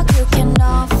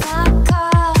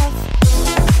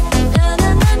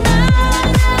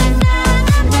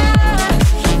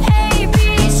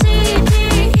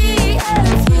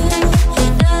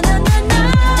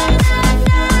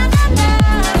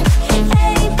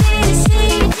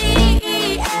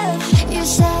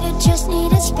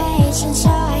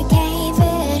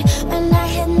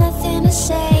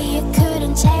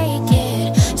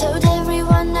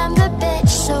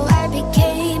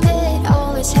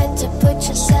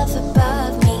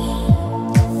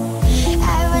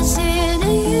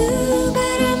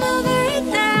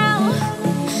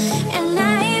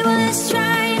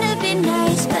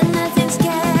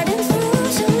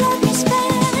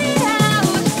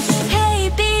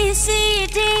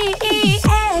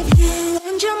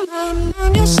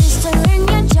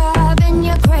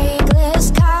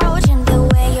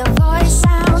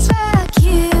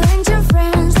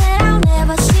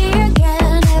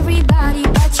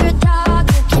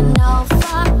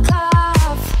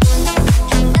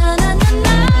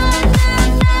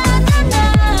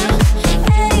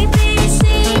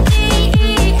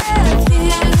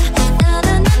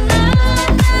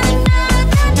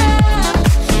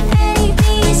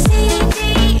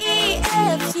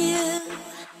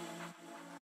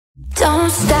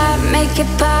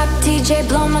DJ,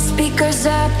 blow my speakers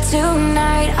up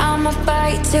tonight. I'ma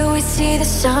fight till we see the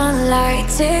sunlight.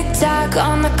 Tick tock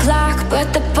on the clock,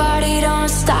 but the party don't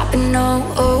stop. And no,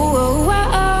 oh, oh,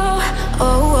 oh, oh, oh,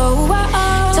 oh, oh,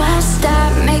 oh. Don't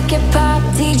stop, make it pop.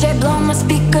 DJ, blow my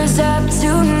speakers up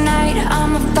tonight.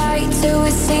 I'ma fight till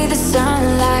we see the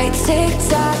sunlight. Tick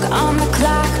tock on the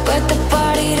clock, but the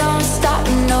party don't stop.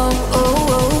 And no, oh,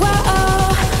 oh, oh,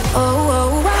 oh, oh,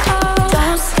 oh, oh, oh.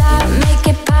 Don't stop, make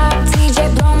it pop. DJ,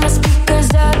 blow my speakers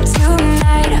up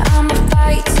tonight. I'ma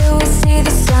fight till we see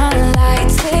the sunlight.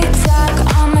 Tick tock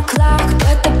on the clock,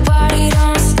 but the party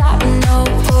don't stop. No,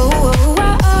 oh, oh,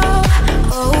 oh,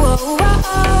 oh, oh, oh,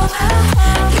 oh, oh.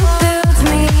 You build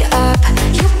me up,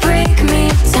 you break me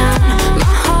down.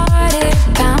 My heart it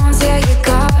pounds, yeah, you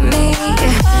got me.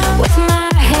 With my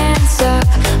hands up,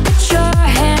 put your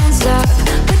hands up,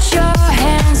 put your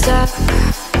hands up.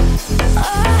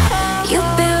 You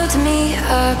build me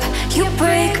up, you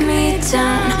break me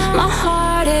down. My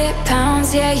heart it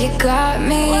pounds, yeah, you got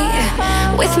me.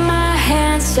 With my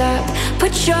hands up,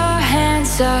 put your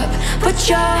hands up, put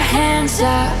your hands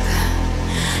up.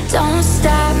 Don't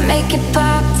stop, make it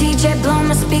pop. DJ, blow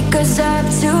my speakers up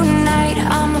tonight.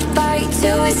 I'ma fight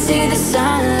till we see the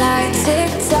sunlight.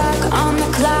 Tick tock on the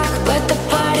clock, but the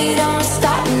party don't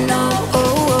stop. No, oh,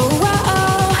 oh, oh,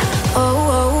 oh, oh,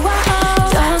 oh, oh.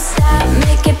 Don't stop,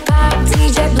 make it pop.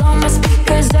 DJ, blow my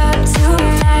speakers up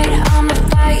tonight. I'ma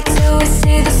fight till we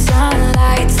see the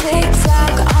sunlight. Tick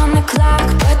tock on the clock,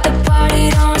 but the party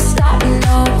don't stop.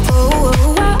 No, oh,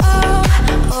 oh, oh,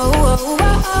 oh, oh, oh,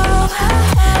 oh, oh.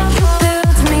 You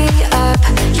build me up,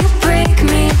 you break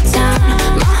me down.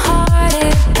 My heart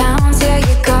it pounds, yeah,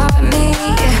 you got me.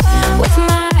 With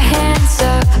my hands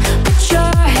up, put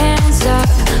your hands up,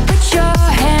 put your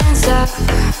hands up.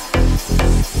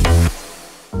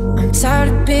 I'm tired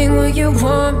of being what you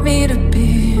want me to be.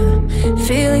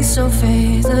 Feeling so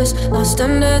faithless, lost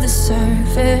under the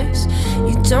surface.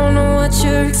 You don't know what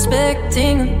you're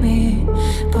expecting of me,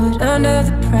 but under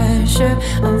the pressure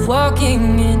of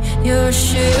walking in your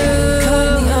shoes.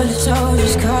 Caught in the undertow,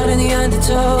 just caught in the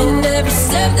undertow. And every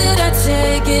step that I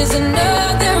take is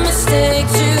another mistake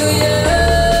to you.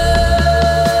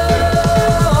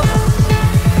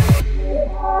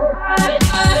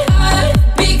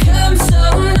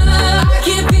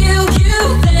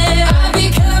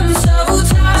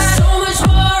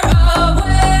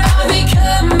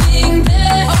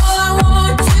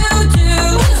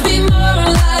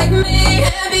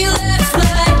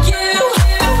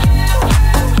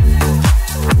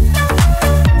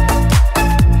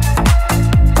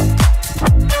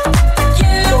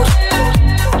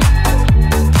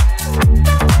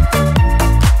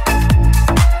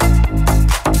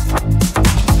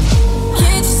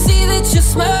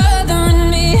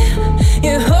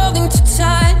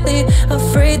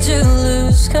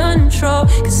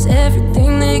 Cause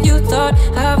everything that you thought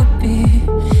I would be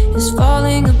is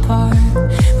falling apart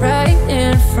right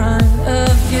in front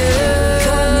of you.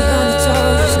 Caught in the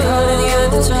undertow, just caught in the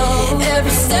undertow.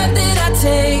 Every step that I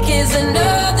take is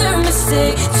another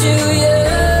mistake to you.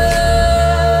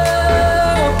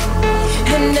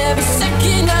 And every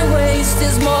second I waste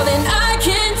is more than I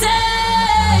can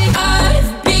take.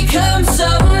 I've become so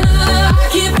numb, I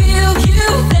can feel you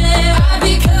there. I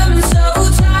become so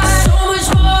tired, so much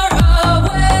more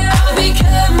aware. I'm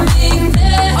becoming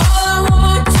there. All I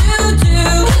want to do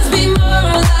is be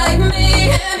more like me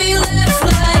and be less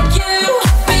like you.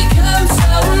 Become so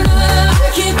numb, I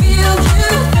can feel you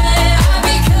there. I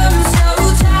become so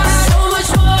tired, so much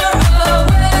more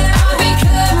aware. I'm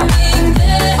becoming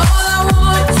there. All I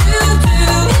want to do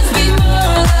is be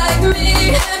more like me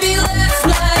and be less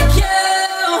like you.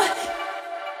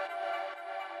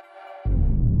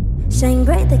 Shine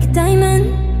bright like a diamond.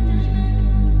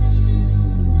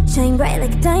 Shine bright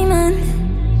like a diamond.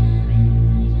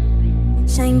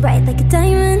 Shine bright like a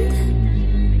diamond.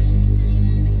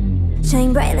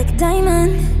 Shine bright like a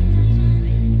diamond.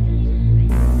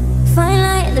 Fine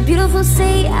light in the beautiful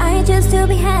sea. I just to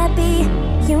be happy.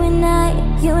 You and I,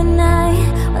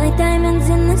 we're like diamonds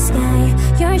in the sky.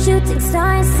 You're a shooting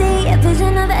star, I see a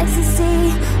vision of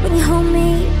ecstasy. When you hold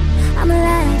me, I'm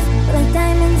alive. We're like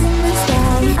diamonds in the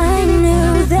sky. I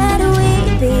knew that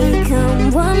we'd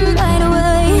become one right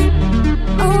away.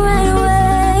 Oh, right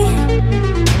away.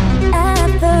 At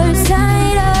first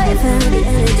sight, I found the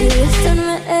energy is on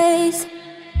my face.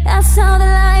 I saw the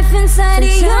life inside of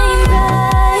your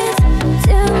eyes.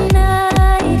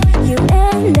 Tonight, you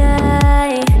and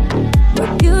I,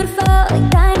 we're beautiful like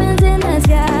diamonds in the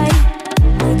sky.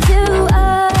 Like you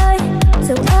are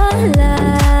so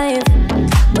alive.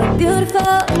 We're beautiful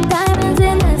like diamonds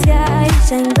in the sky.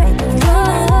 Shine bright,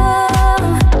 whoa,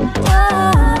 whoa.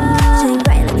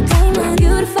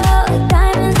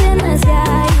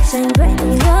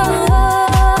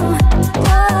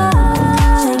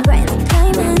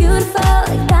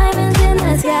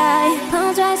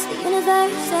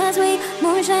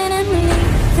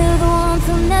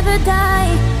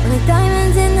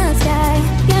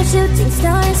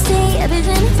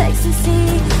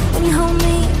 ecstasy. When you hold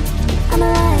me, I'm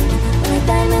alive, like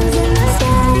diamonds in the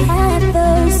sky. At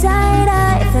first sight,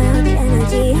 I found the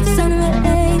energy of sun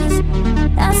rays.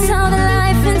 I saw the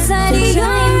life inside you.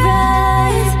 Shine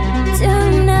bright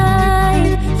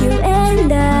tonight, you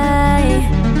and I.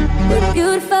 We're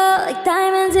beautiful like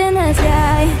diamonds in the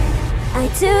sky.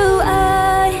 Eye to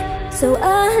eye, so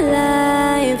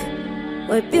alive.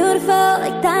 We're beautiful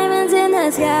like diamonds in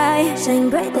the sky. Shine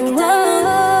bright like a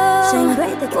diamond. Shine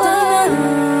bright like a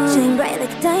diamond. Shine bright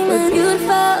like a diamond. We're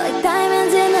beautiful like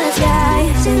diamonds in the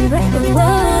sky. Shine bright like a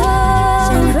diamond.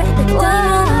 Shine bright like a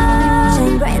diamond.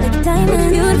 Shine bright like a diamond. We're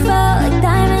beautiful like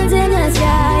diamonds in the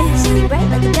sky. Shine bright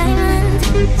like a diamond.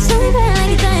 Shine bright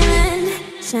like a diamond.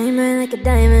 Shine bright like a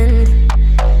diamond.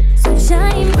 So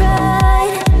shine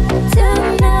bright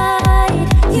tonight,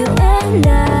 you and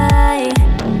I.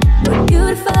 We're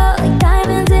beautiful like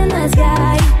diamonds in the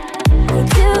sky. Eye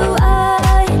to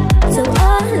eye, so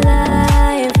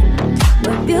alive.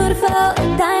 We're beautiful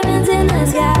like diamonds in the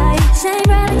sky. Shine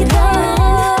bright like a diamond.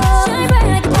 Shine bright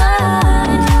like a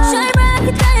diamond. Shine bright like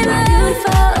a diamond. We're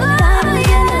beautiful like diamonds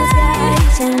in the sky.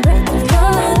 Shine bright like a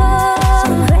diamond.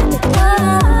 Shine bright like a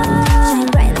diamond. Shine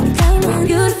bright like a diamond. We're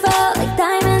beautiful like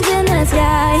diamonds in the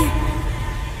sky.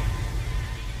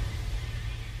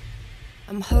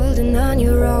 I'm holding on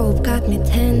your rope, got me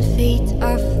 10 feet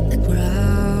off the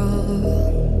ground.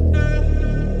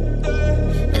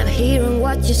 And I'm hearing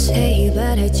what you say,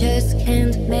 but I just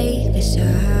can't make a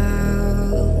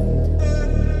sound.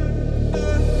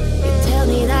 You tell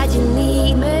me that you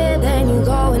need me, then you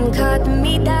go and cut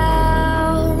me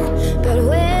down. But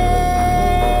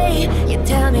wait, you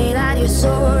tell me that you're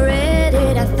sorry,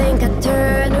 did I think I'd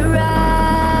turn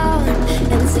around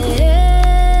and say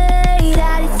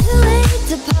that it's too late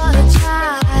to apologize.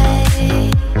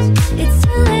 It's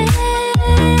too late.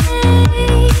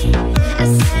 I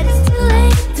said it's too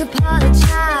late to apologize.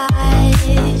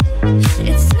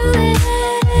 It's too late.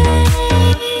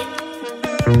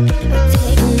 But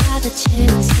take another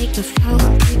chance, take a fall,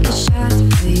 take a shot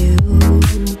for you.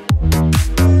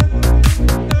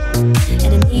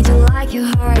 And I need you like your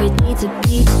heart needs a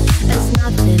beat. That's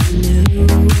nothing new.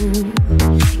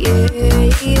 Yeah,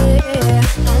 yeah.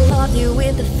 I love you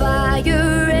with the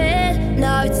fire red,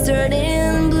 now it's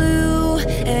turning blue.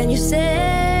 And you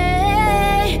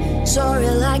say sorry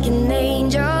like an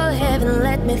angel, heaven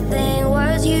let me think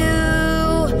was you.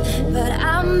 But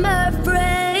I'm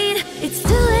afraid it's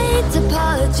too late to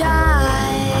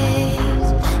apologize.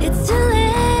 It's too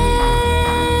late.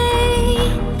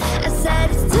 I said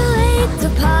it's too late to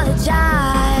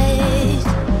apologize.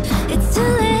 It's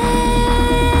too late.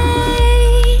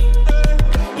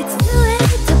 It's too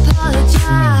late to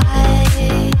apologize.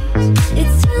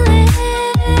 It's too late.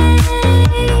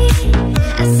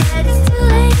 I said it's too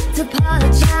late to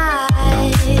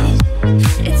apologize.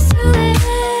 It's too late.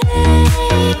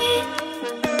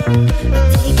 But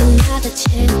take another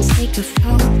chance, take a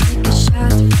fall, take a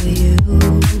shot for you.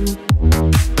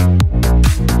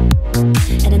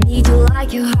 And I need you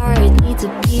like your heart needs a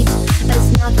beat. That's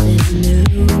nothing new.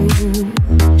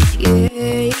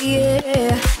 Yeah,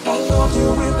 yeah. I love you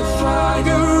with the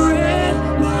fire red,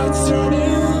 now it's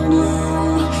turning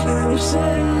blue. And you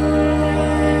say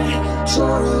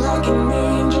sorry like an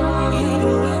angel,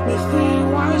 heaven let me think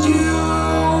was you.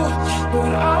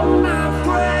 But I'm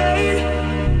afraid.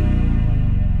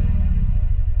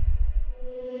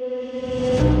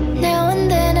 Now and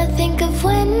then I think of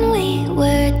when we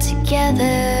were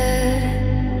together.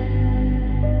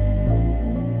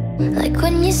 Like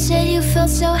when you said you felt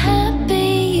so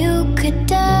happy you could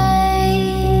die.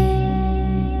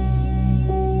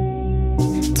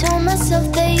 Told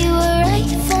myself that you were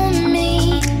right for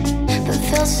me, but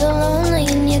felt so lonely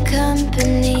in your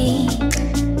company.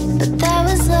 But that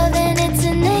was love and it's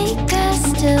innate, I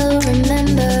still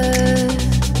remember.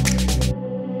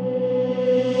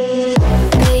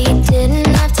 But you didn't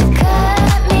have to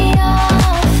cut me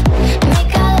off,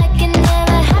 make out like it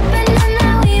never happened and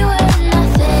that we were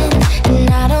nothing. And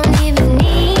I don't even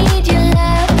need your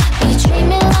love, but you treat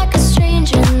me like a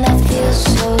stranger and that feels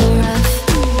so rough.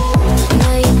 No,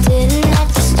 you didn't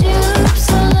have to stoop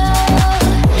so low,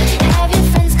 have your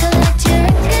friends collect your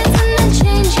records and then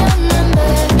change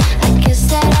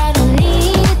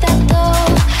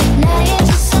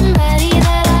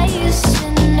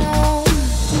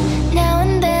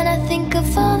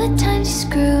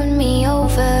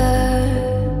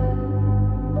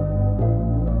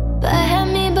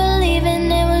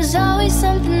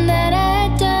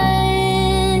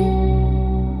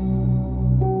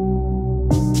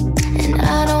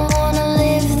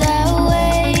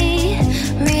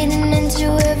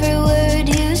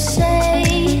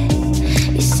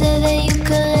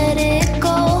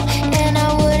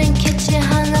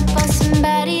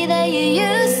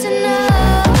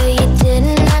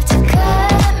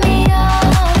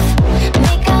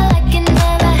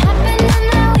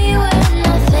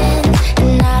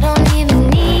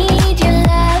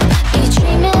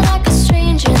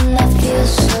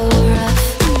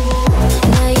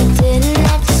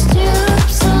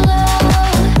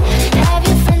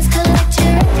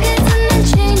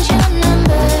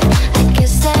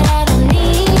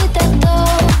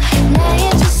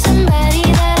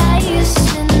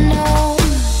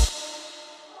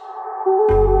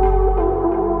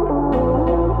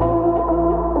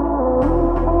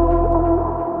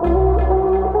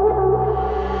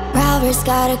He's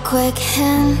got a quick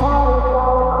hand.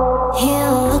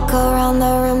 He'll look around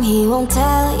the room, he won't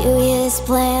tell you his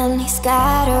plan. He's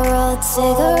got a rolled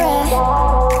cigarette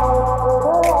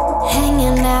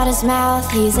hanging out his mouth,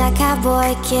 he's that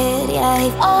cowboy kid, yeah.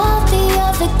 All the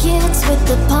other kids with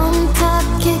the pumped up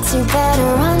kicks, you better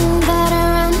run,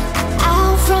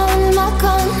 I'll run my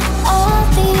gun. All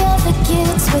the other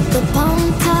kids with the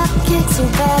pumped up kicks, you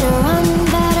better run,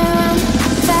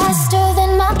 faster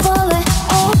than my bullet.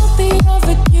 All the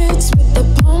other kids with the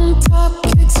pumped up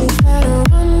kicks, you better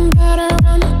run,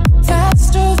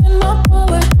 faster than my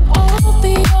bullet. All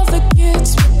the other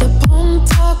kids with the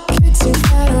pumped up kicks, you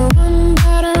better run,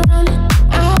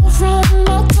 I'll run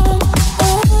my gun.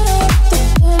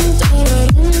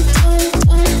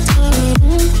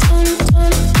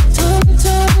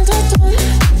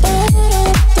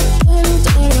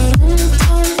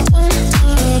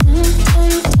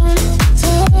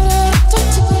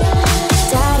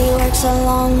 Daddy works a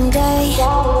long day.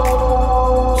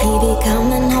 He be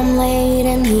coming home late,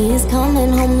 and he is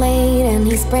coming home late, and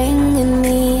he's bringing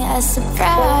me a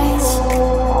surprise.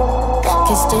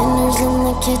 'Cause dinner's in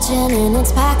the kitchen and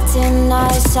it's packed in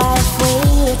nice. I've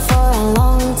waited for a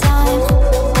long time,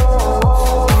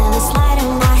 and this light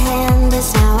in my hand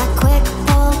is how I quick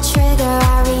pull trigger.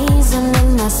 I reason in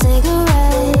my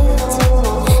cigarette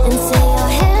and say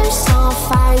your hair's on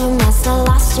fire, you must have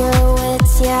lost your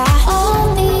wits, yeah. All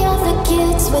the other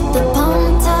kids with the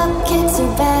pumped up kicks, you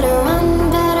better run,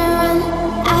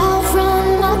 I'll run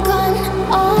my gun.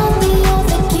 All the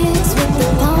other kids with the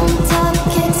pumped up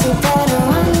kicks, you better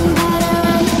run,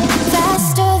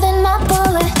 faster than my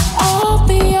bullet. All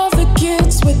the other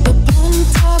kids with the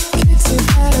pumped up kicks, you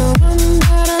better run,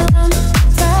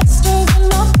 faster than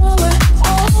my bullet.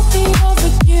 All the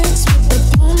other kids with the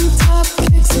pumped up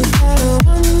kicks, you better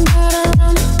run,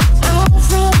 I'll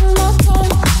run my gun.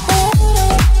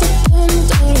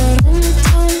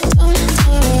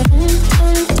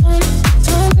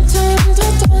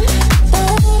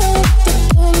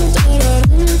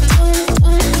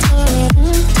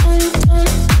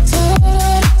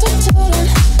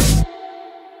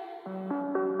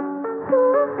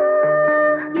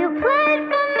 You played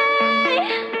for me,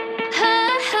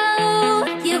 oh,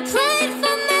 you played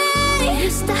for me.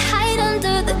 Used to hide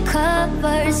under the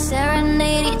covers,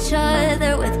 serenade each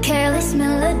other with careless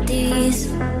melodies.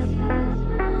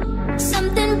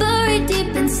 Something buried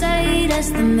deep inside us,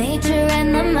 the major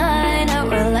and the minor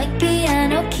were like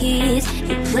piano keys.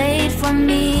 You played for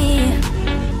me.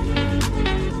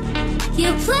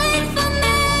 You played for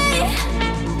me,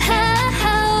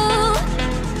 oh.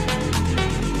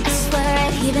 I swear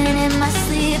it, even in my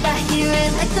sleep I hear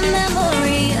it like the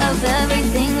memory of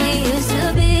everything we used to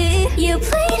be. You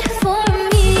played for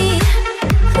me.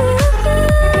 Ooh,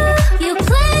 you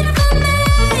played for me,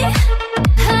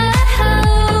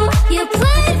 oh. You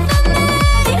played for me.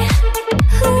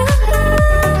 Ooh,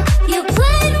 you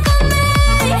played for me.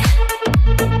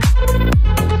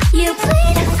 You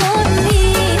played for me.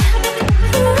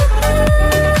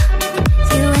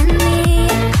 You and me.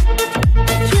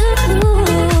 You.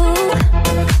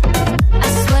 I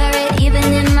swear it, even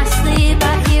in my sleep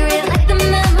I hear it like the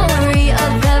memory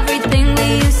of everything we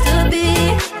used to be.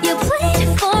 You played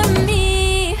for me.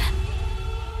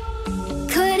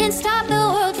 Couldn't stop the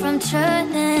world from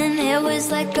turning. It was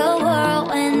like a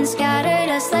whirlwind, scattered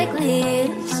us like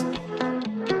leaves.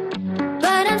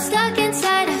 But I'm stuck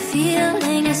inside a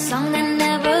feeling, a song that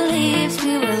never leaves.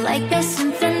 We were like a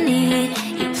symphony.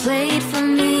 You played for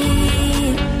me.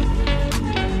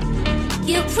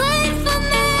 You played for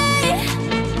me,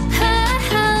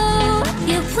 oh,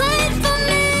 you played for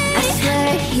me. I swear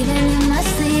even in my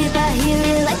sleep I hear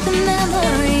it like the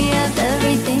memory of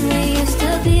everything we used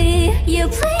to be. You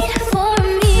played for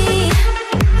me.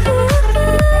 Ooh,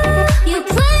 you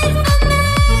played for me.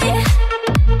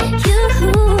 You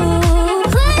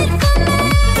played for me.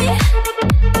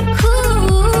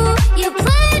 Ooh, you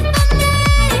played for me.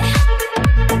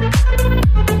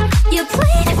 You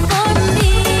played for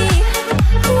me.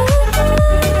 Ooh,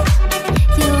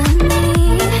 you and me.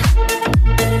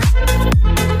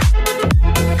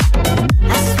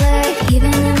 I swear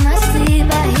even in my sleep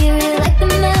I hear it like the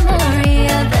memory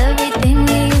of everything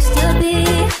we used to be.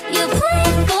 You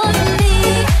played for me.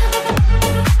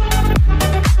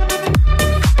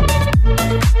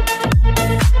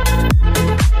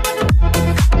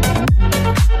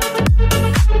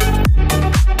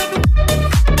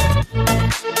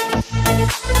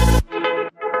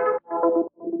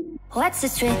 What's the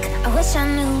trick? I wish I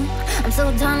knew. I'm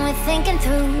so done with thinking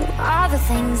through all the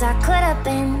things I could have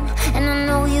been, and I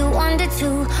know you wanted to.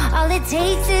 All it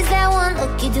takes is that one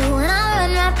look you do, and I'll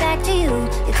run right back to you.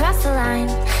 you cross the line,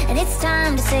 and it's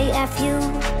time to say F you.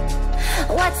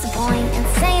 What's the point in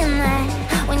saying that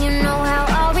when you know how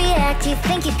I'll react? You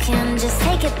think you can just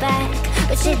take it back,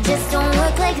 but shit just don't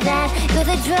work like that. You're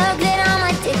the drug that I'm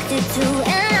addicted to,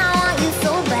 and I want you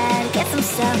so bad. Guess I'm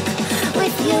stuck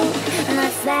with you, and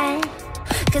that's that.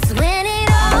 Cause when it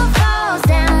all falls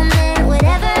down, then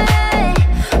whatever.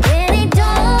 When it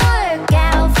don't work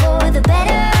out for the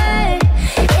better,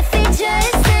 if it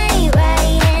just ain't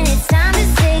right, and it's time to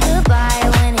say goodbye.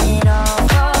 When it all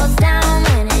falls down,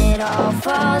 when it all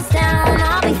falls down,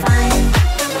 I'll be fine.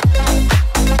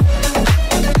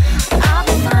 I'll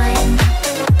be fine.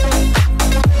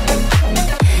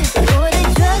 You're the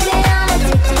drug that I'm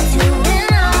addicted to, and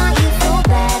I want you so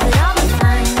bad, but I'll be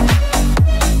fine.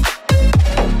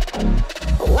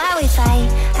 Why we fight?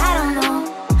 I don't know.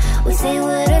 We say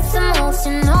what hurts the most,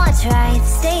 and know I tried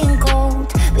staying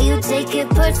cold, but you take it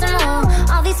personal.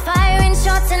 All these firing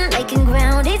shots and making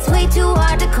ground, it's way too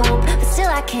hard to cope, but still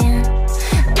I can't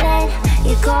let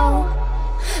you go.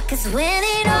 Cause when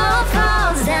it all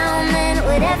falls down, then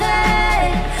whatever.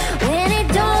 When it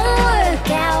don't work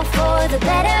out for the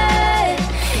better,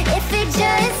 if it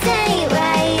just ain't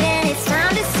right, and it's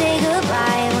time to say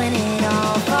goodbye. When it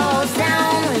all falls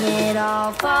down, when it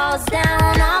all falls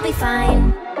down, I'll be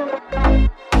fine.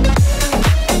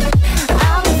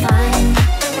 I'll be fine.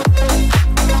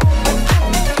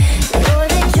 You're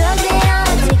the drug that I'm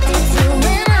addicted to,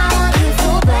 and I want you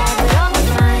so bad, but I'll be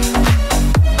fine.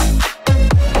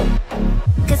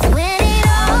 Cause when it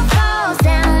all falls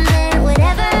down, then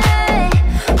whatever.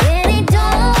 When it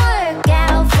don't work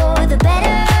out for the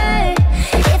better,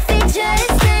 if it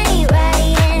just ain't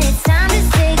right, and it's time to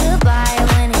say goodbye.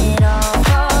 When it all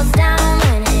falls down,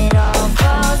 when it all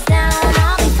falls down,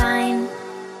 I'll be fine.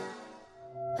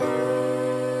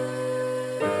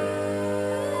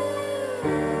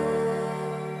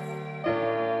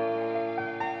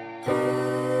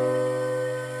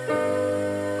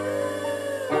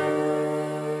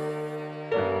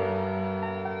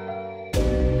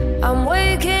 I'm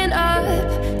waking up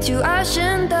to ash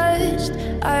and dust.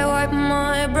 I wipe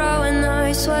my brow and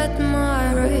I sweat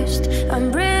my wrist.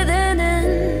 I'm breathing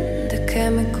in the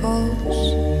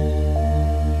chemicals.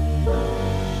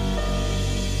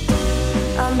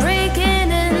 I'm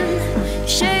breaking in,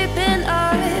 shaping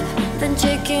up, then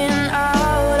checking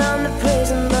out on the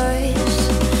prison bus.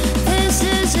 This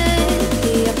is it,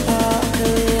 the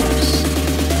apocalypse.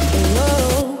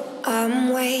 Whoa,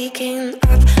 I'm waking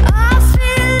up. I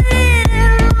feel it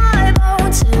in my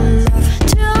bones, enough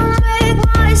to make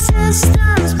my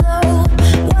systems blow.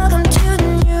 Welcome to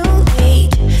the new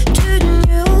age, to the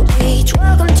new age.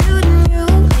 Welcome to the new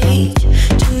age,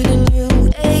 to the new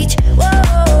age.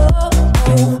 Whoa,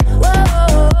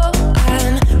 whoa,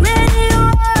 I'm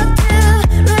radioactive,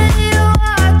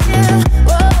 radioactive.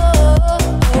 Whoa,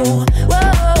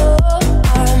 whoa,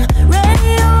 I'm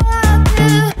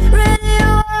radioactive,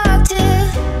 radioactive.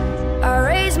 I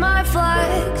raise my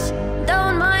flags,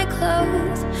 down my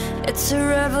clothes. It's a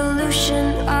revolution,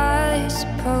 I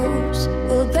suppose.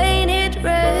 We'll paint it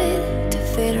red to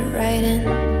fit it right in.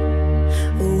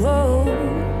 Whoa,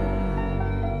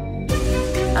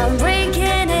 I'm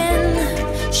breaking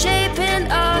in,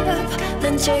 shaping up,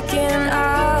 then checking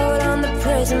out on the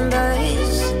prison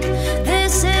bus.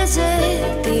 This is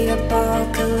it, the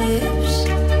apocalypse.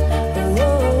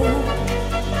 Whoa,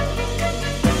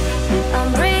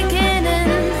 I'm breaking in,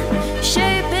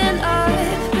 shaping up,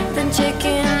 then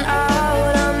checking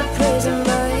out on the prison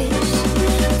bus.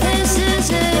 This is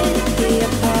it, the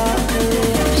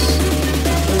apocalypse.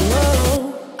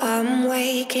 Whoa, I'm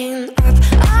waking up.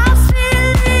 I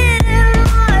feel it in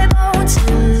my bones,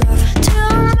 enough to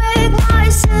make my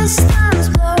systems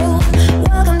blow.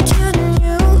 Welcome to the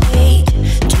new age,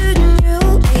 to the new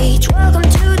age. Welcome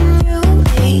to the new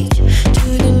age, to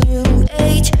the new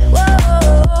age.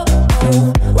 Whoa,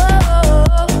 whoa,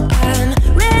 I'm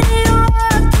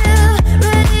radioactive,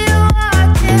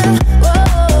 radioactive. Whoa,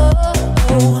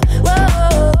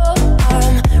 whoa,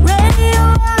 I'm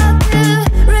radioactive,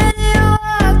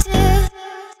 radioactive.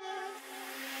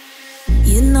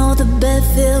 You know the bed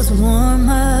feels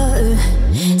warmer,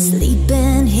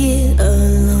 sleeping here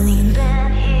alone.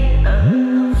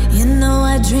 You know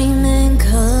I dream in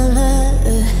color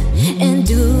and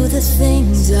do the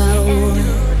things I want.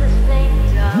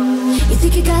 You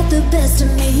think you got the best of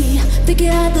me, think you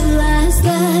had the last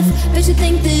laugh, but you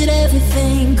think that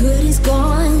everything good is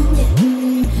gone.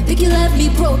 Think you left me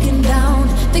broken down,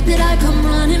 think that I come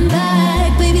running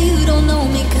back. Baby, you don't know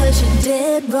me 'cause you're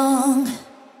dead wrong.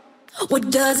 What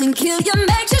doesn't kill you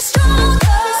makes you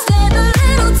stronger. Stand a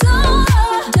little taller.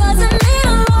 Doesn't mean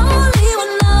I'm lonely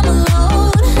when I'm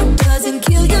alone. What doesn't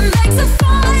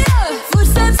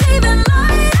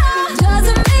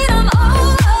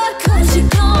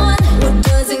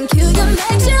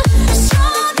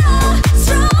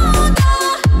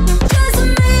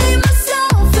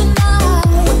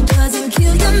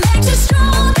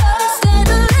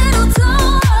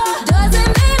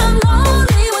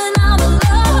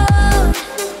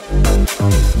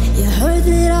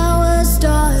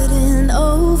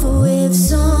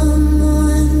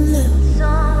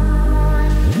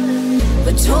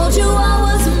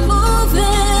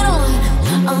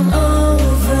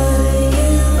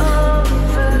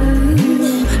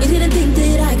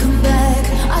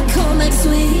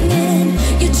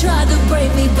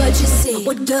you see.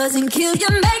 What doesn't kill you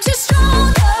makes you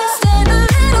stronger. Stand a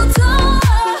little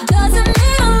taller. Doesn't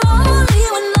mean I'm lonely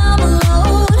when I'm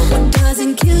alone. What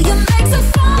doesn't kill you makes a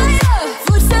fighter.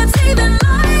 Footsteps even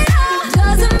lighter.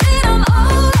 Doesn't mean I'm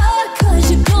over, 'cause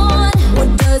you're gone. What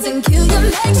doesn't kill you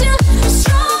makes you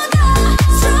stronger,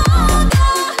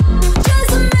 stronger.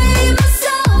 Just me,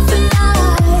 myself, and I.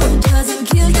 What doesn't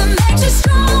kill you makes you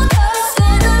stronger.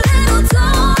 Stand a little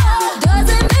taller.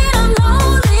 Doesn't mean I'm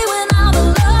lonely when I'm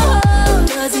alone.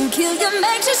 Doesn't kill you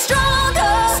makes you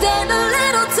stronger. Stand a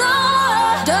little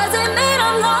taller. Doesn't mean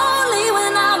I'm lonely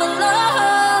when I'm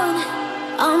alone.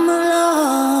 I'm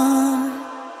alone.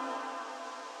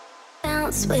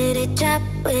 Bounce with it, drop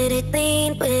with it, lean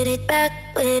with it, back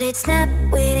with it, snap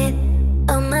with it.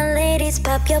 All my ladies,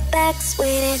 pop your backs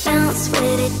with it. Bounce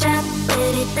with it, drop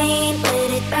with it, lean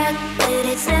with it, back with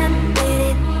it, snap with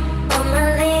it. All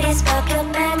my ladies, pop your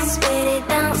backs with it.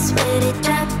 Bounce with it,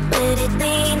 drop with it,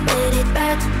 lean with it,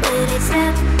 back with it,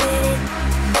 snap with it.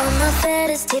 All my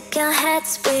fellas, tip your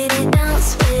hats with it.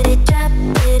 Bounce with it, drop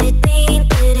with it, lean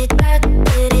with it, back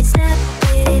with it, snap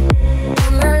with it.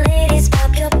 All my ladies,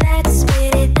 pop your backs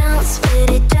with it. Bounce with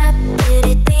it, drop with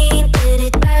it, lean with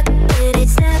it, back with it,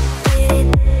 snap with it.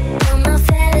 All my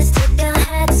fellas, tip your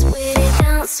hats with it.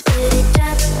 Bounce with it,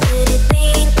 drop with it,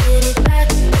 lean with it, back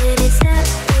with it, snap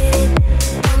with it.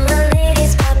 All my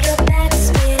ladies, pop your backs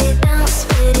with it. Bounce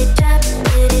with it, drop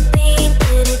with it, lean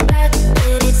with it, back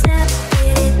with it, snap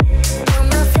with it. All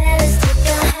my fellas, tip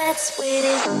your hats with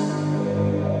it.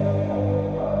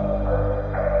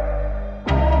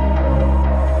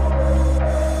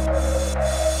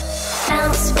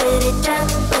 Bounce with it, drop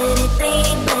with it,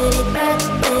 lean with it, back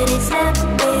with it, snap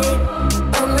with it.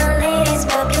 All my ladies,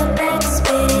 pop your backs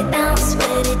with it. Bounce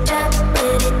with it, drop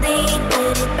with it, lean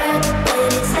with it, back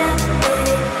with it, snap with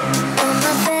it. All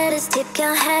my fellas, tip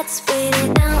your hats with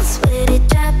it. Bounce with it,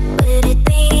 drop with it,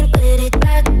 lean with it,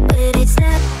 back with it,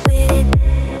 snap with it.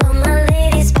 All my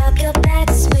ladies, pop your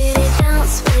backs with it.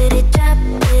 Bounce with it, drop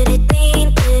with it, lean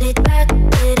with it, back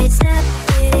with it, snap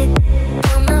with it.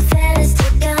 All my fellas,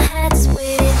 tip your hats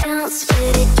with it. Bounce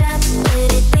with it, drop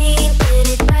with it, lean with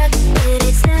it, back with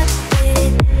it, snap with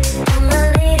it. All my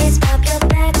ladies, pop your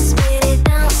backs with it.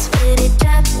 Bounce with it,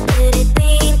 drop with it,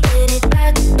 lean with it,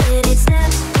 back with it,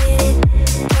 snap with it.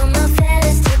 All my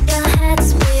fellas, tip your hats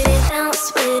with it. Bounce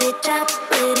with it, drop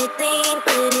with it, lean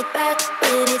with it, back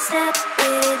with it, snap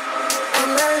with it. All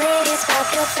my ladies, pop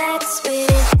your backs with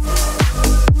it.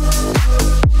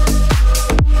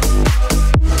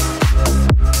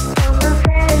 All my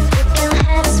fellas, tip your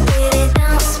hats with it.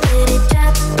 Bounce with it,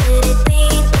 drop with it,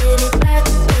 lean with it, back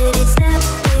with it, snap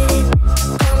with it.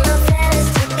 All my fellas,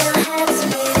 tip your hats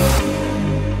with it.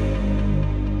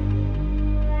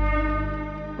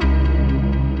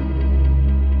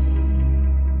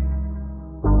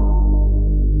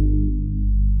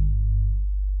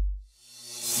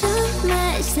 So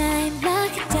much time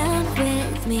locked down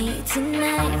with me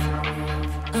tonight.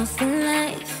 All for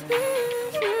life.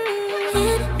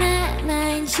 In my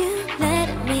mind, you let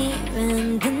me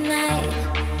run the night.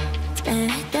 It's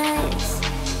paradise.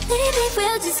 Maybe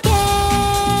we'll just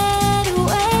get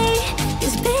away.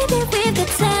 'Cause baby, we've got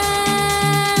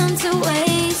time to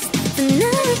waste. But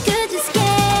now we could just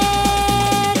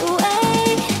get away.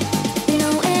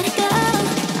 Nowhere to go.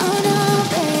 Oh no,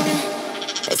 baby.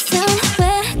 It's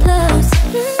somewhere close.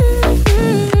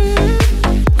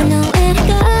 Nowhere to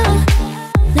go.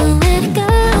 Nowhere to go.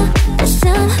 It's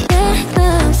somewhere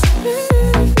close.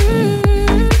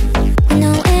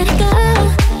 Nowhere to go.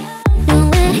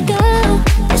 Nowhere to go.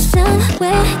 It's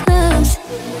somewhere close.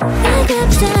 Back up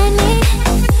beside me.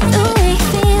 The way you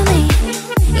feel me.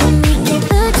 You make it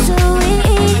look so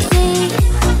easy.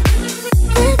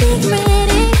 I think I'm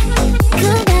ready.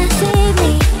 Come back, save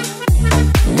me.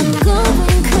 I'm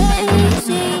going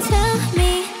crazy. Tell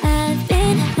me I've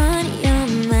been on your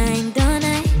mind all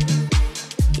night.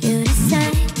 You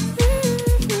decide.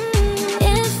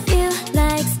 If you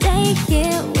like, stay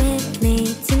here with me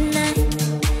tonight.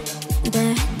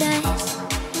 Paradise.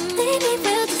 Maybe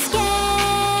we'll just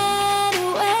get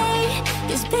away.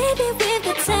 'Cause baby, we've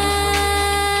got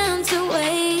time to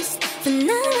waste. For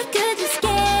now we could just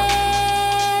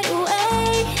get away.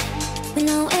 With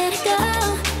nowhere to go.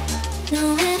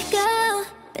 Nowhere to go.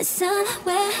 But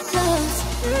somewhere close.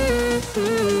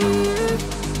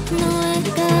 Nowhere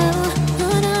to go.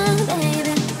 Oh no,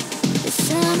 baby. But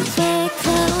somewhere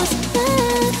close.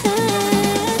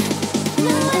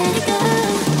 Nowhere to go.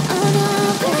 Oh no,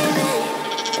 baby.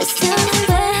 But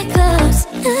somewhere close.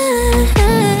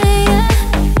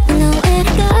 Nowhere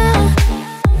to go.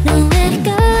 Nowhere to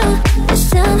go. But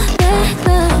somewhere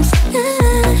close.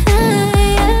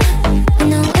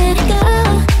 Nowhere to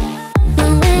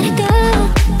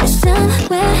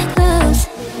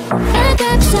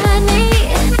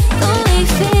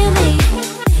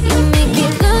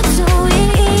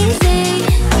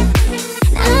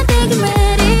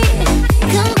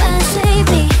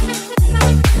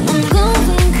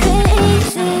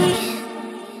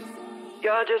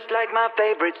just like my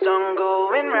favorite song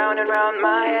going round and round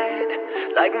my head.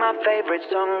 Like my favorite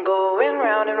song going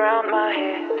round and round my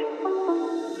head.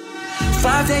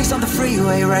 5 days on the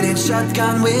freeway, riding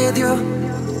shotgun with you.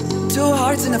 2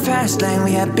 hearts in the fast lane,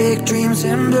 we had big dreams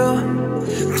in blue.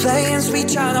 Playing Sweet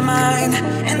Child of Mine,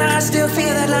 and I still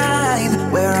feel that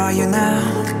line. Where are you now?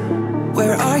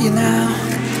 Where are you now?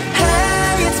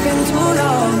 Hey, it's been too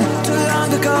long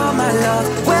ago, my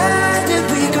love. Where did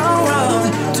we go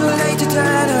wrong? Too late to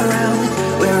turn around.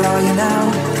 Where are you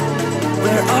now?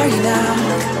 Where are you now?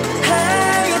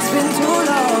 Hey, it's been too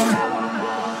long.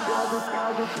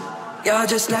 You're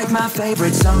just like my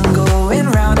favorite song going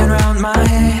round and round my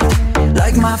head.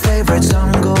 Like my favorite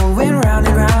song going round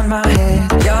and round my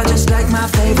head. You're just like my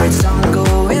favorite song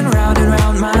going round and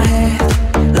round my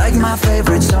head. Like my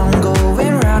favorite song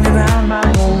going round and round my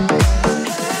head.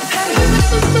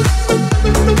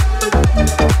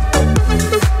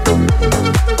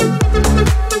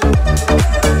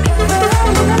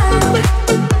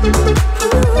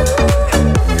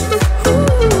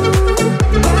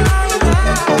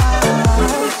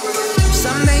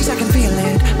 Some days I can feel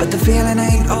it, but the feeling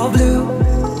ain't all blue.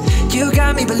 You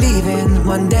got me believing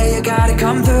one day you gotta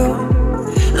come through.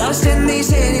 Lost in these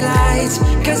city lights,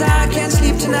 cause I can't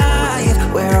sleep tonight.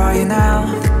 Where are you now?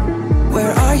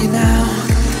 Where are you now?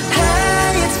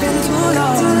 Hey, it's been too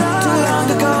long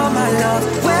ago, my love.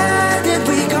 Where did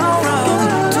we go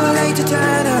wrong? Too late to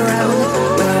turn around.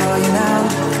 Where are you now?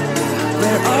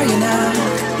 Where are you now?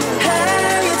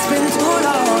 Hey, it's been too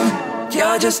long.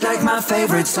 You're just like my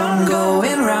favorite song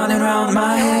going round and round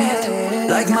my head.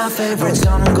 Like my favorite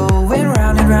song going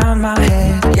round and round my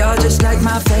head. You're just like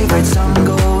my favorite song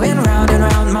going round and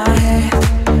round my head.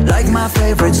 Like my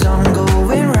favorite song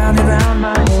going round and round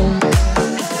my head.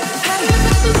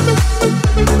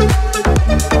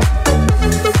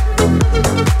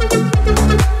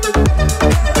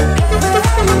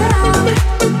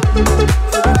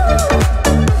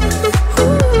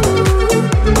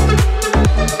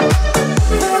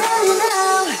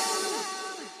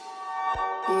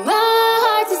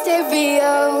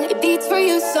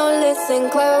 Listen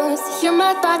close, hear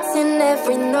my thoughts in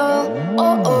every note.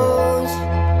 Oh, oh.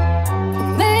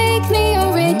 Make me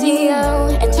your radio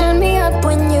and turn me up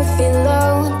when you feel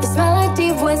low. This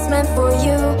melody was meant for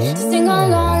you, to sing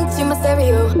along to my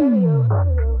stereo.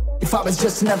 If I was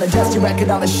just another dusty record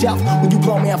on the shelf, would you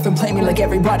blow me off and play me like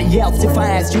everybody else? If I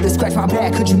asked you to scratch my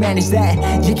back, could you manage that?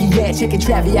 Yicky, yeah, chicken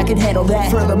Travie, I can handle that.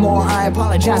 Furthermore, I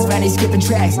apologize for any skipping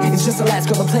tracks. It's just the last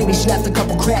girl to play me, she left a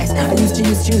couple cracks. I used to,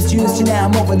 now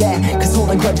I'm over that. Cause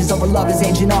holding grudges over love is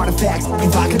ancient artifacts.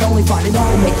 If I could only find it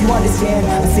all to make you understand,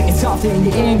 I'm singing softly in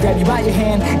your ear and grab you by your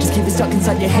hand. Just keep it stuck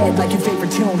inside your head like your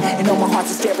favorite tune. And know my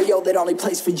heart's a stereo that only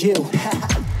plays for you.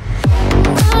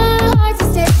 My heart's a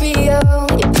stereo,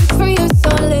 it beats for you, so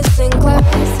listen close.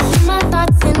 Hear my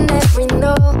thoughts in every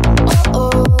note.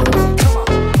 Oh, oh.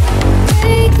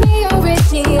 Make me your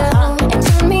radio and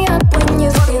turn me up when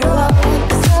you feel low.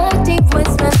 This melody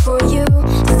was meant for you,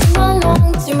 to sing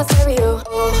along to my stereo.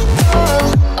 Oh,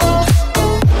 oh, oh,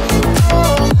 oh,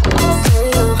 oh,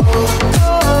 stereo.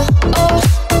 Oh, oh, oh,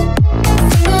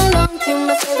 sing along to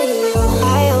my stereo. I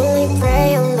only pray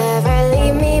you'll never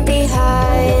leave me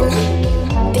behind,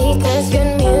 because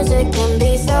good music can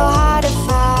be so hard to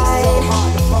find.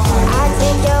 I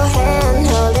take your hand,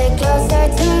 hold it closer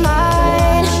to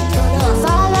mine.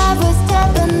 Thought love was dead,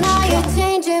 but now you're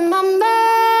changing my mind.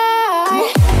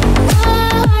 My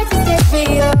heart's a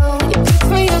stereo, it beats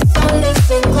for you, so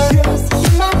listen close.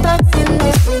 Hear my thoughts in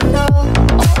every note.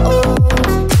 Oh, oh.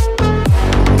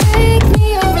 Make me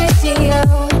your radio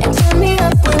and turn me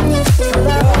up when you feel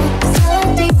low. This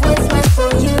melody was meant for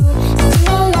you, sing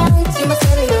along to my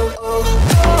stereo. Oh,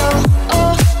 oh,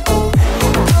 oh, oh,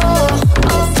 oh,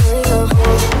 oh, stereo.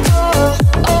 Oh,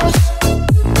 oh,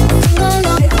 sing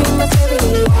along to my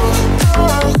stereo.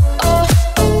 Oh, oh, oh,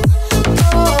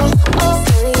 oh,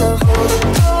 stereo.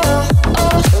 Oh,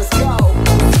 oh, Let's go.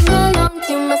 sing along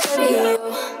to my stereo.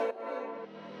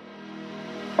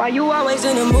 Why you always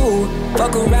in the mood?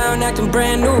 Fuck around acting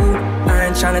brand new. I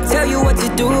ain't tryna tell you what to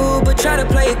do, but try to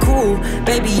play it cool.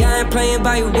 Baby, I ain't playing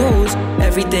by your rules.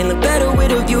 Everything look better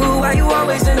with a view. Why you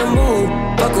always in the mood?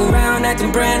 Fuck around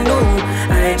acting brand new.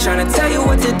 I ain't tryna tell you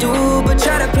what to do, but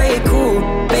try to play it cool.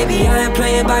 Baby, I ain't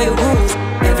playing by your rules.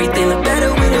 Everything look better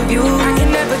with a view. I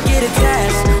can never get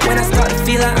attached when I start to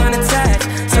feel like unattached.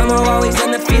 Somehow always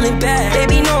end up feeling bad.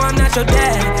 Baby, no, I'm not your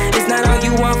dad. It's not all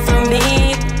you want from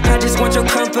me. I just want your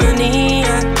company.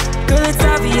 Girl, it's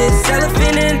obvious,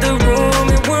 elephant in the room,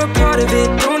 and we're a part of it.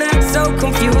 Don't act so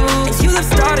confused. You love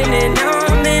starting it, now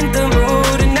I'm in the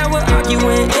mood, and now we're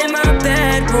arguing in my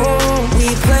bedroom.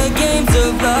 We play games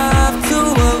of love.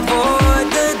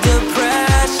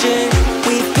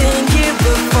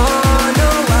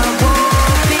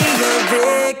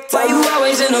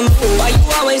 in the mood? Why you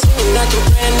always acting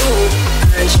brand new?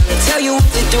 I ain't tryna tell you what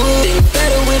to do. Think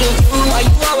better with a view. Why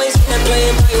you always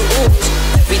playing by your rules?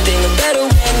 Everything look better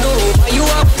when new. Why you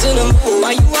always in the mood?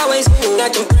 Why you always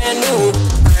acting brand new?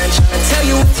 I ain't tryna tell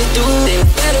you what to do. Think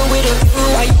better with a view.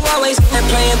 Why you always playing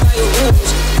by your rules?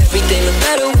 Everything look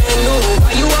better when new.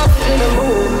 Why you always in the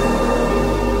mood?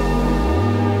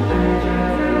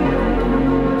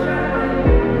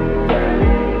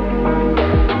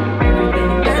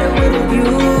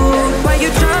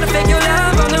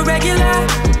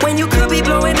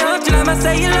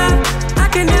 I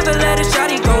can never let a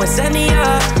shawty go and set me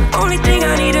up. Only thing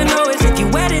I need to know is if you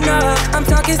wet enough. I'm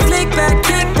talking slick back,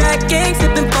 kick back, gang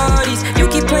flipping parties. You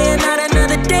keep playing out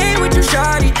another day with your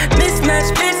shawty. Mismatch,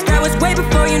 bitch, that was way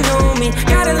before you knew me.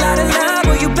 Got a lot of love,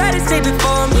 or you better save it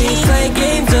for me. We play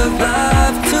games of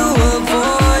love to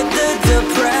avoid the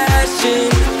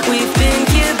depression. We've been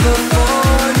here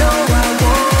before, no, I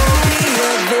won't be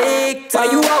a victim. Why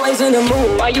you always in the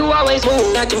mood? Why you always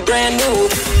acting brand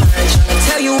new?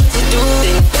 Tell you what to do,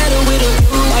 think better with a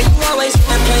view. Why you always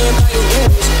playing by your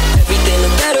rules? Everything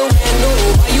look better when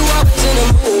new. Why you always in the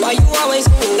mood? Why you always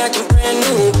acting brand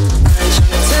new? I ain't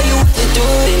tryna tell you what to do,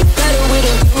 think better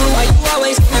with a view. Why you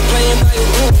always playing by your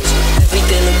rules?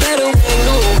 Everything look better when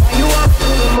new. Why you always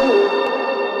in the mood?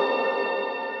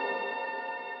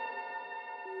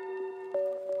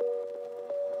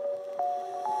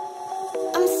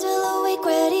 I'm still awake,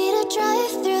 ready to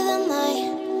drive through the night.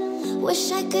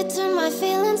 Wish I could turn my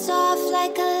feelings off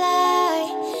like a lie.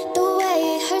 The way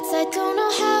it hurts, I don't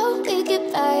know how we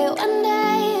get by. One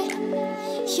day,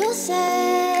 you'll say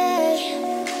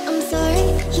I'm sorry,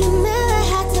 you never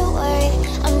had to worry.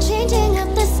 I'm changing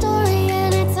up the story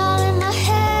and it's all in my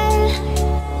head.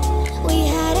 We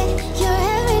had it, you're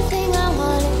everything I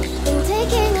wanted. Been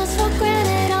taking us for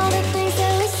granted, all the things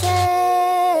that we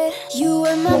said. You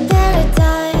were my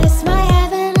paradise, my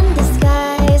heaven in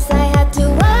disguise. I had to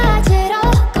watch it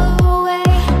all go away.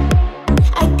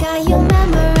 I got you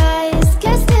memorized,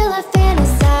 guess still I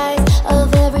fantasize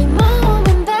of every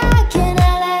moment back in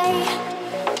LA.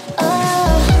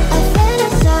 Oh, I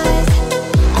fantasize,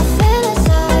 I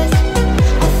fantasize,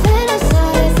 I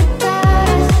fantasize about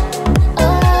us.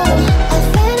 Oh, I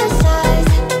fantasize,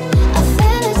 I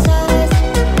fantasize,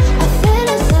 I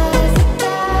fantasize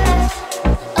about us.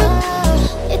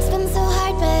 Oh, it's been so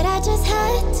hard, but I just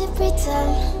had to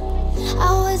pretend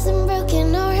I wasn't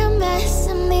broken or a mess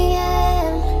in the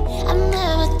end. I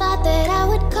never thought that I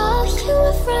would call you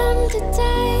a friend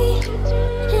today.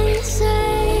 And you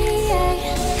say,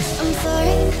 I'm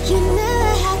sorry, you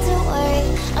never had to worry.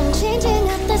 I'm changing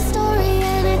up the story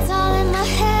and it's all in my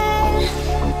head.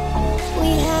 We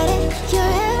had it,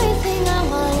 you're everything I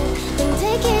wanted. Been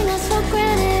taking us for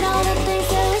granted, all the things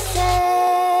that we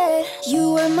said. You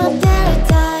were my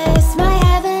paradise, my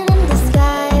heaven in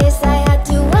disguise. I had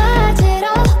to watch it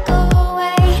all go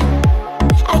away.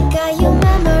 I got you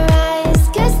memorized,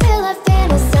 guess still I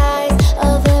fantasize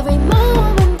of every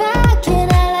moment back in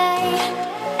LA.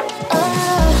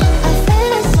 Oh, I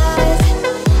fantasize,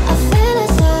 I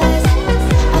fantasize, I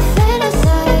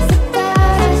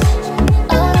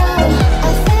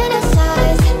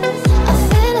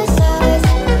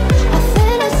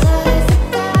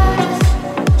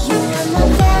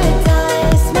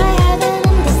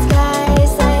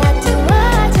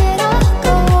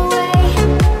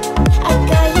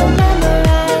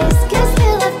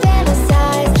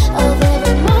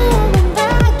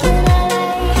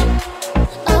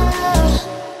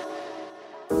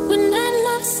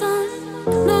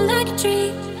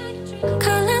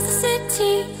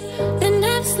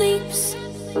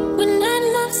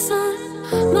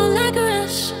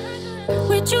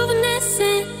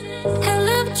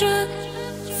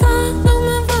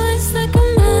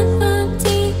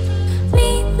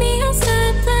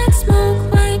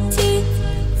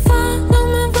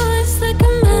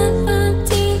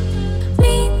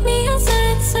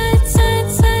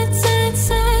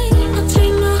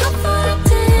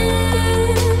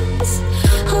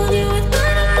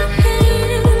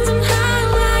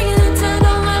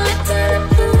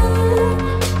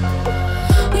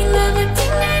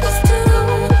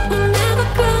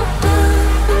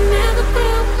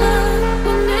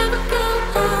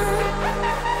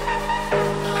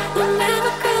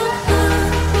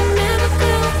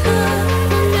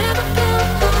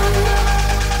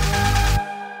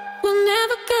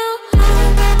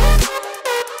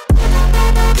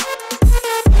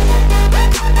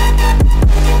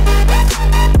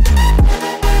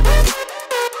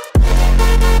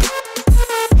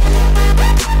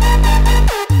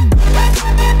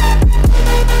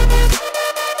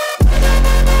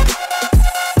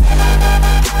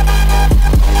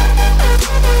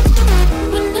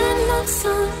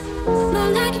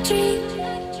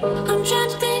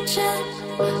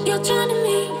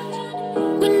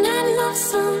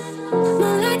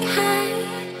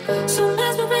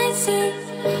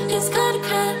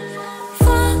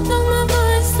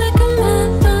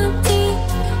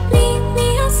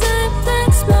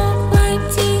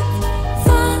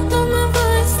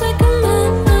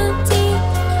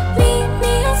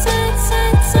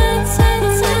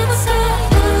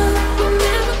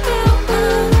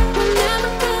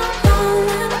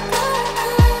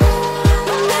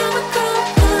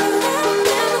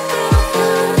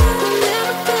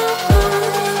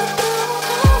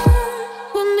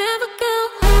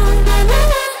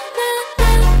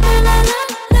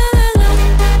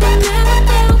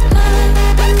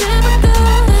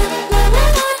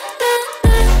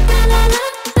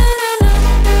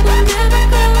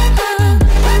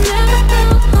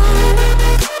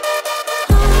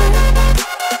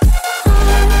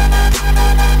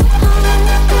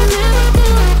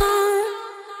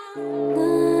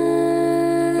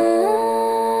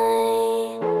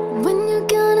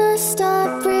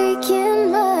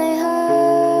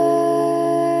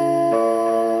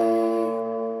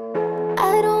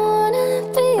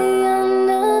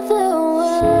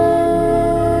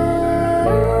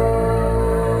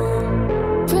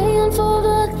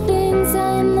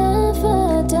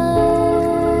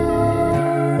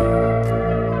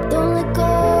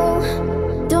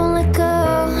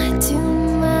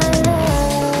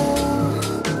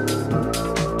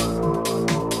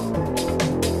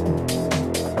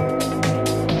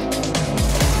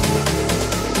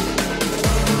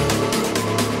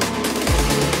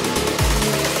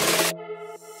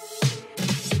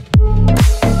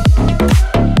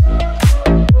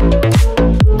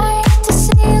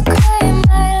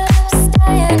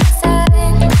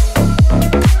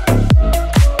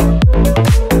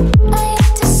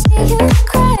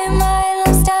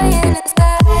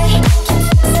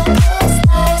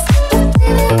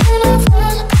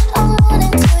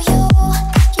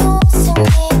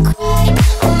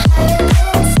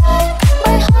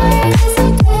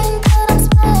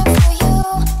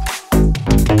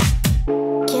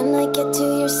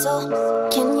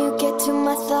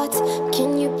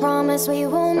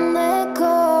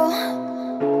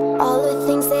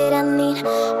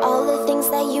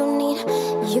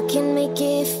can make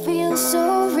it feel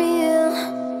so real.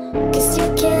 Cause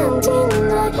you can't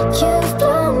deny, you've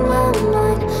blown my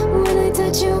mind. When I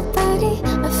touch your body,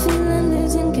 I feel I'm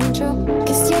losing control.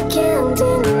 Cause you can't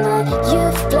deny,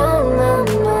 you've blown my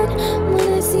mind. When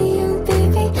I see you,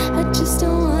 baby, I just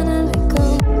don't wanna let go.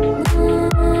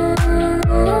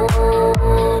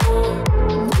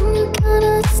 When you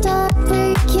gonna stop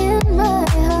breaking my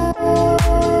heart?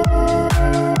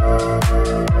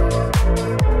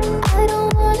 I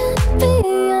don't wanna be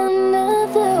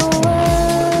another one,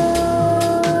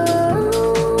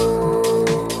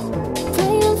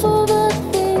 praying for the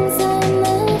things I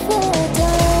never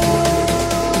done.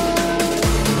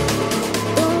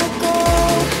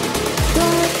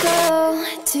 Don't let go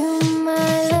to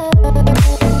my love.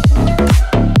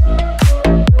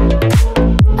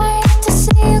 I hate to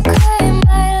see you cry,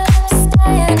 my love's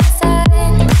dying inside.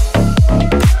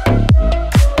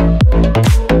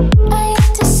 I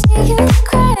hate to see you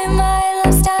cry, my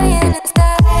love's dying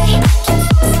inside. Can't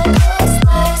fix the ghost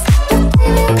lies, but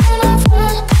baby when I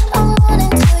run, I'm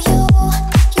running to you.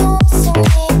 You won't see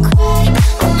me cry,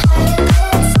 I'm hiding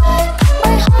inside.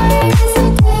 My heart is in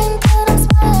pain, but I'm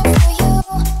smiling for you.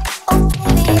 Oh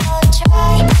baby, I'll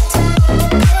try to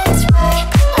make this right.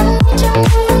 I need you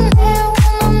more than there when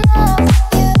I'm not with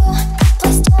you.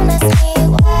 Please don't ask me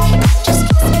why, just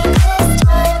kiss me this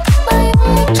time. My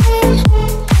only dream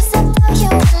is about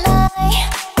you and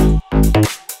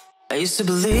I used to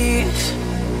believe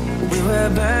we were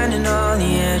burning on the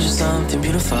edge of something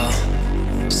beautiful,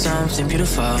 something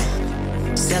beautiful.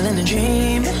 Selling a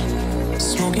dream,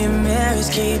 smoking mirrors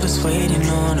keep us waiting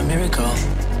on a miracle,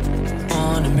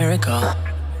 on a miracle.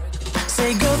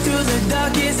 Say go through the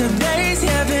darkest of days,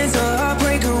 heaven's a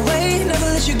heartbreak away. Never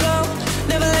let you go,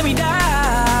 never let me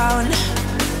down.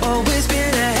 Always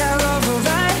been a hell of a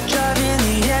ride, driving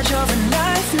the edge of a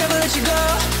knife. Never let you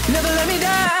go, never let me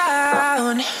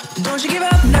down. Don't you give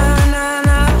up, nah, nah,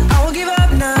 nah. I won't give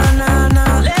up, nah, nah,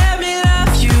 nah. Let me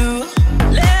love you,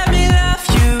 let me love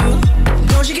you.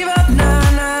 Don't you give up, nah,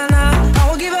 nah, nah. I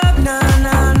won't give up, nah,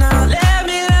 nah, nah. Let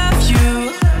me love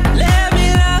you, let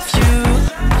me love you.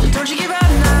 Don't you give up,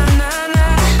 nah, nah,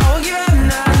 nah. I won't give up,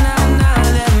 nah, nah, nah.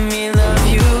 Let me love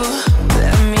you,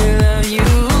 let me love you.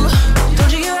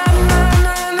 Don't you give up, nah,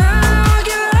 nah, nah. I won't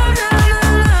give up, nah,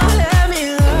 nah, nah. Let me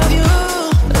love you,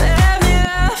 let me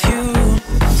love you.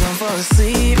 Don't fall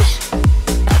asleep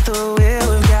at the wheel.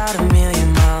 We've got a million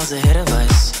miles ahead of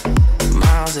us,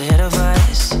 miles ahead of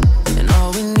us. And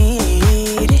all we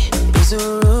need is a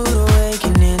rude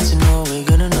awakening to know we're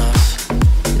good enough,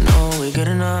 know we're good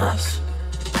enough.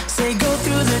 Say go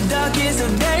through the darkest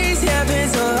of days,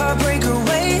 heaven's a heartbreak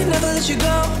away. Never let you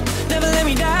go, never let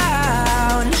me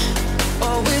down.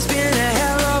 Always been a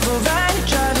hell of a ride,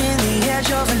 driving the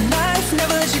edge of a knife.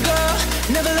 Never let you go,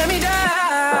 never let me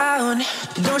down.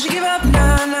 Don't you give up,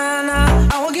 nah, nah, nah.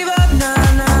 I won't give up, nah,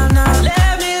 nah, nah.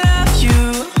 Let me love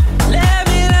you, let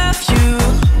me love you.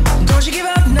 Don't you give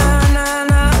up, nah, nah,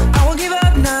 nah. I won't give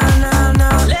up, nah, nah,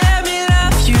 nah. Let me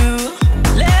love you,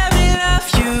 let me love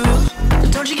you.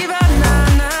 Don't you give up, nah,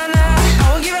 nah, nah.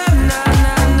 I won't give up, nah,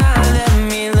 nah, nah. Let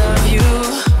me love you,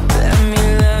 let me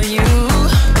love you.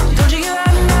 Don't you give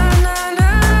up, nah, nah,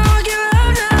 nah. I won't give up,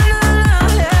 nah, nah, nah.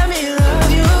 Let me love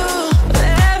you,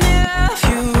 let me love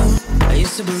you. I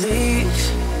used to believe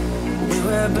we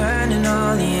were burning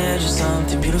on the edge of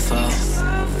something beautiful,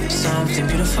 something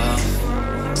beautiful.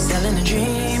 Selling a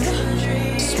dream,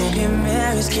 smoking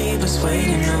mirrors keep us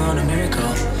waiting on a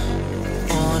miracle,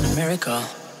 on a miracle.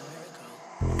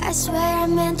 I swear I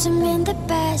meant to mean the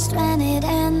best when it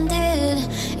ended.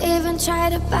 Even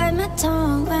tried to bite my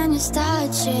tongue when you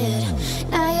started shit.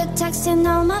 Now you're texting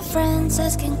all my friends,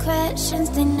 asking questions.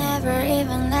 They never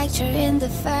even liked you in the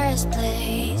first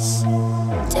place.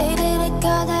 Dated a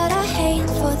girl that I hate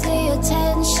for the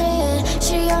attention.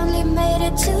 She only made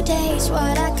it 2 days,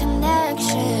 what a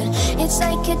connection. It's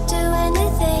like you'd do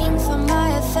anything for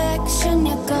my affection.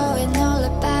 You're going all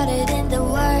about it in the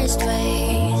worst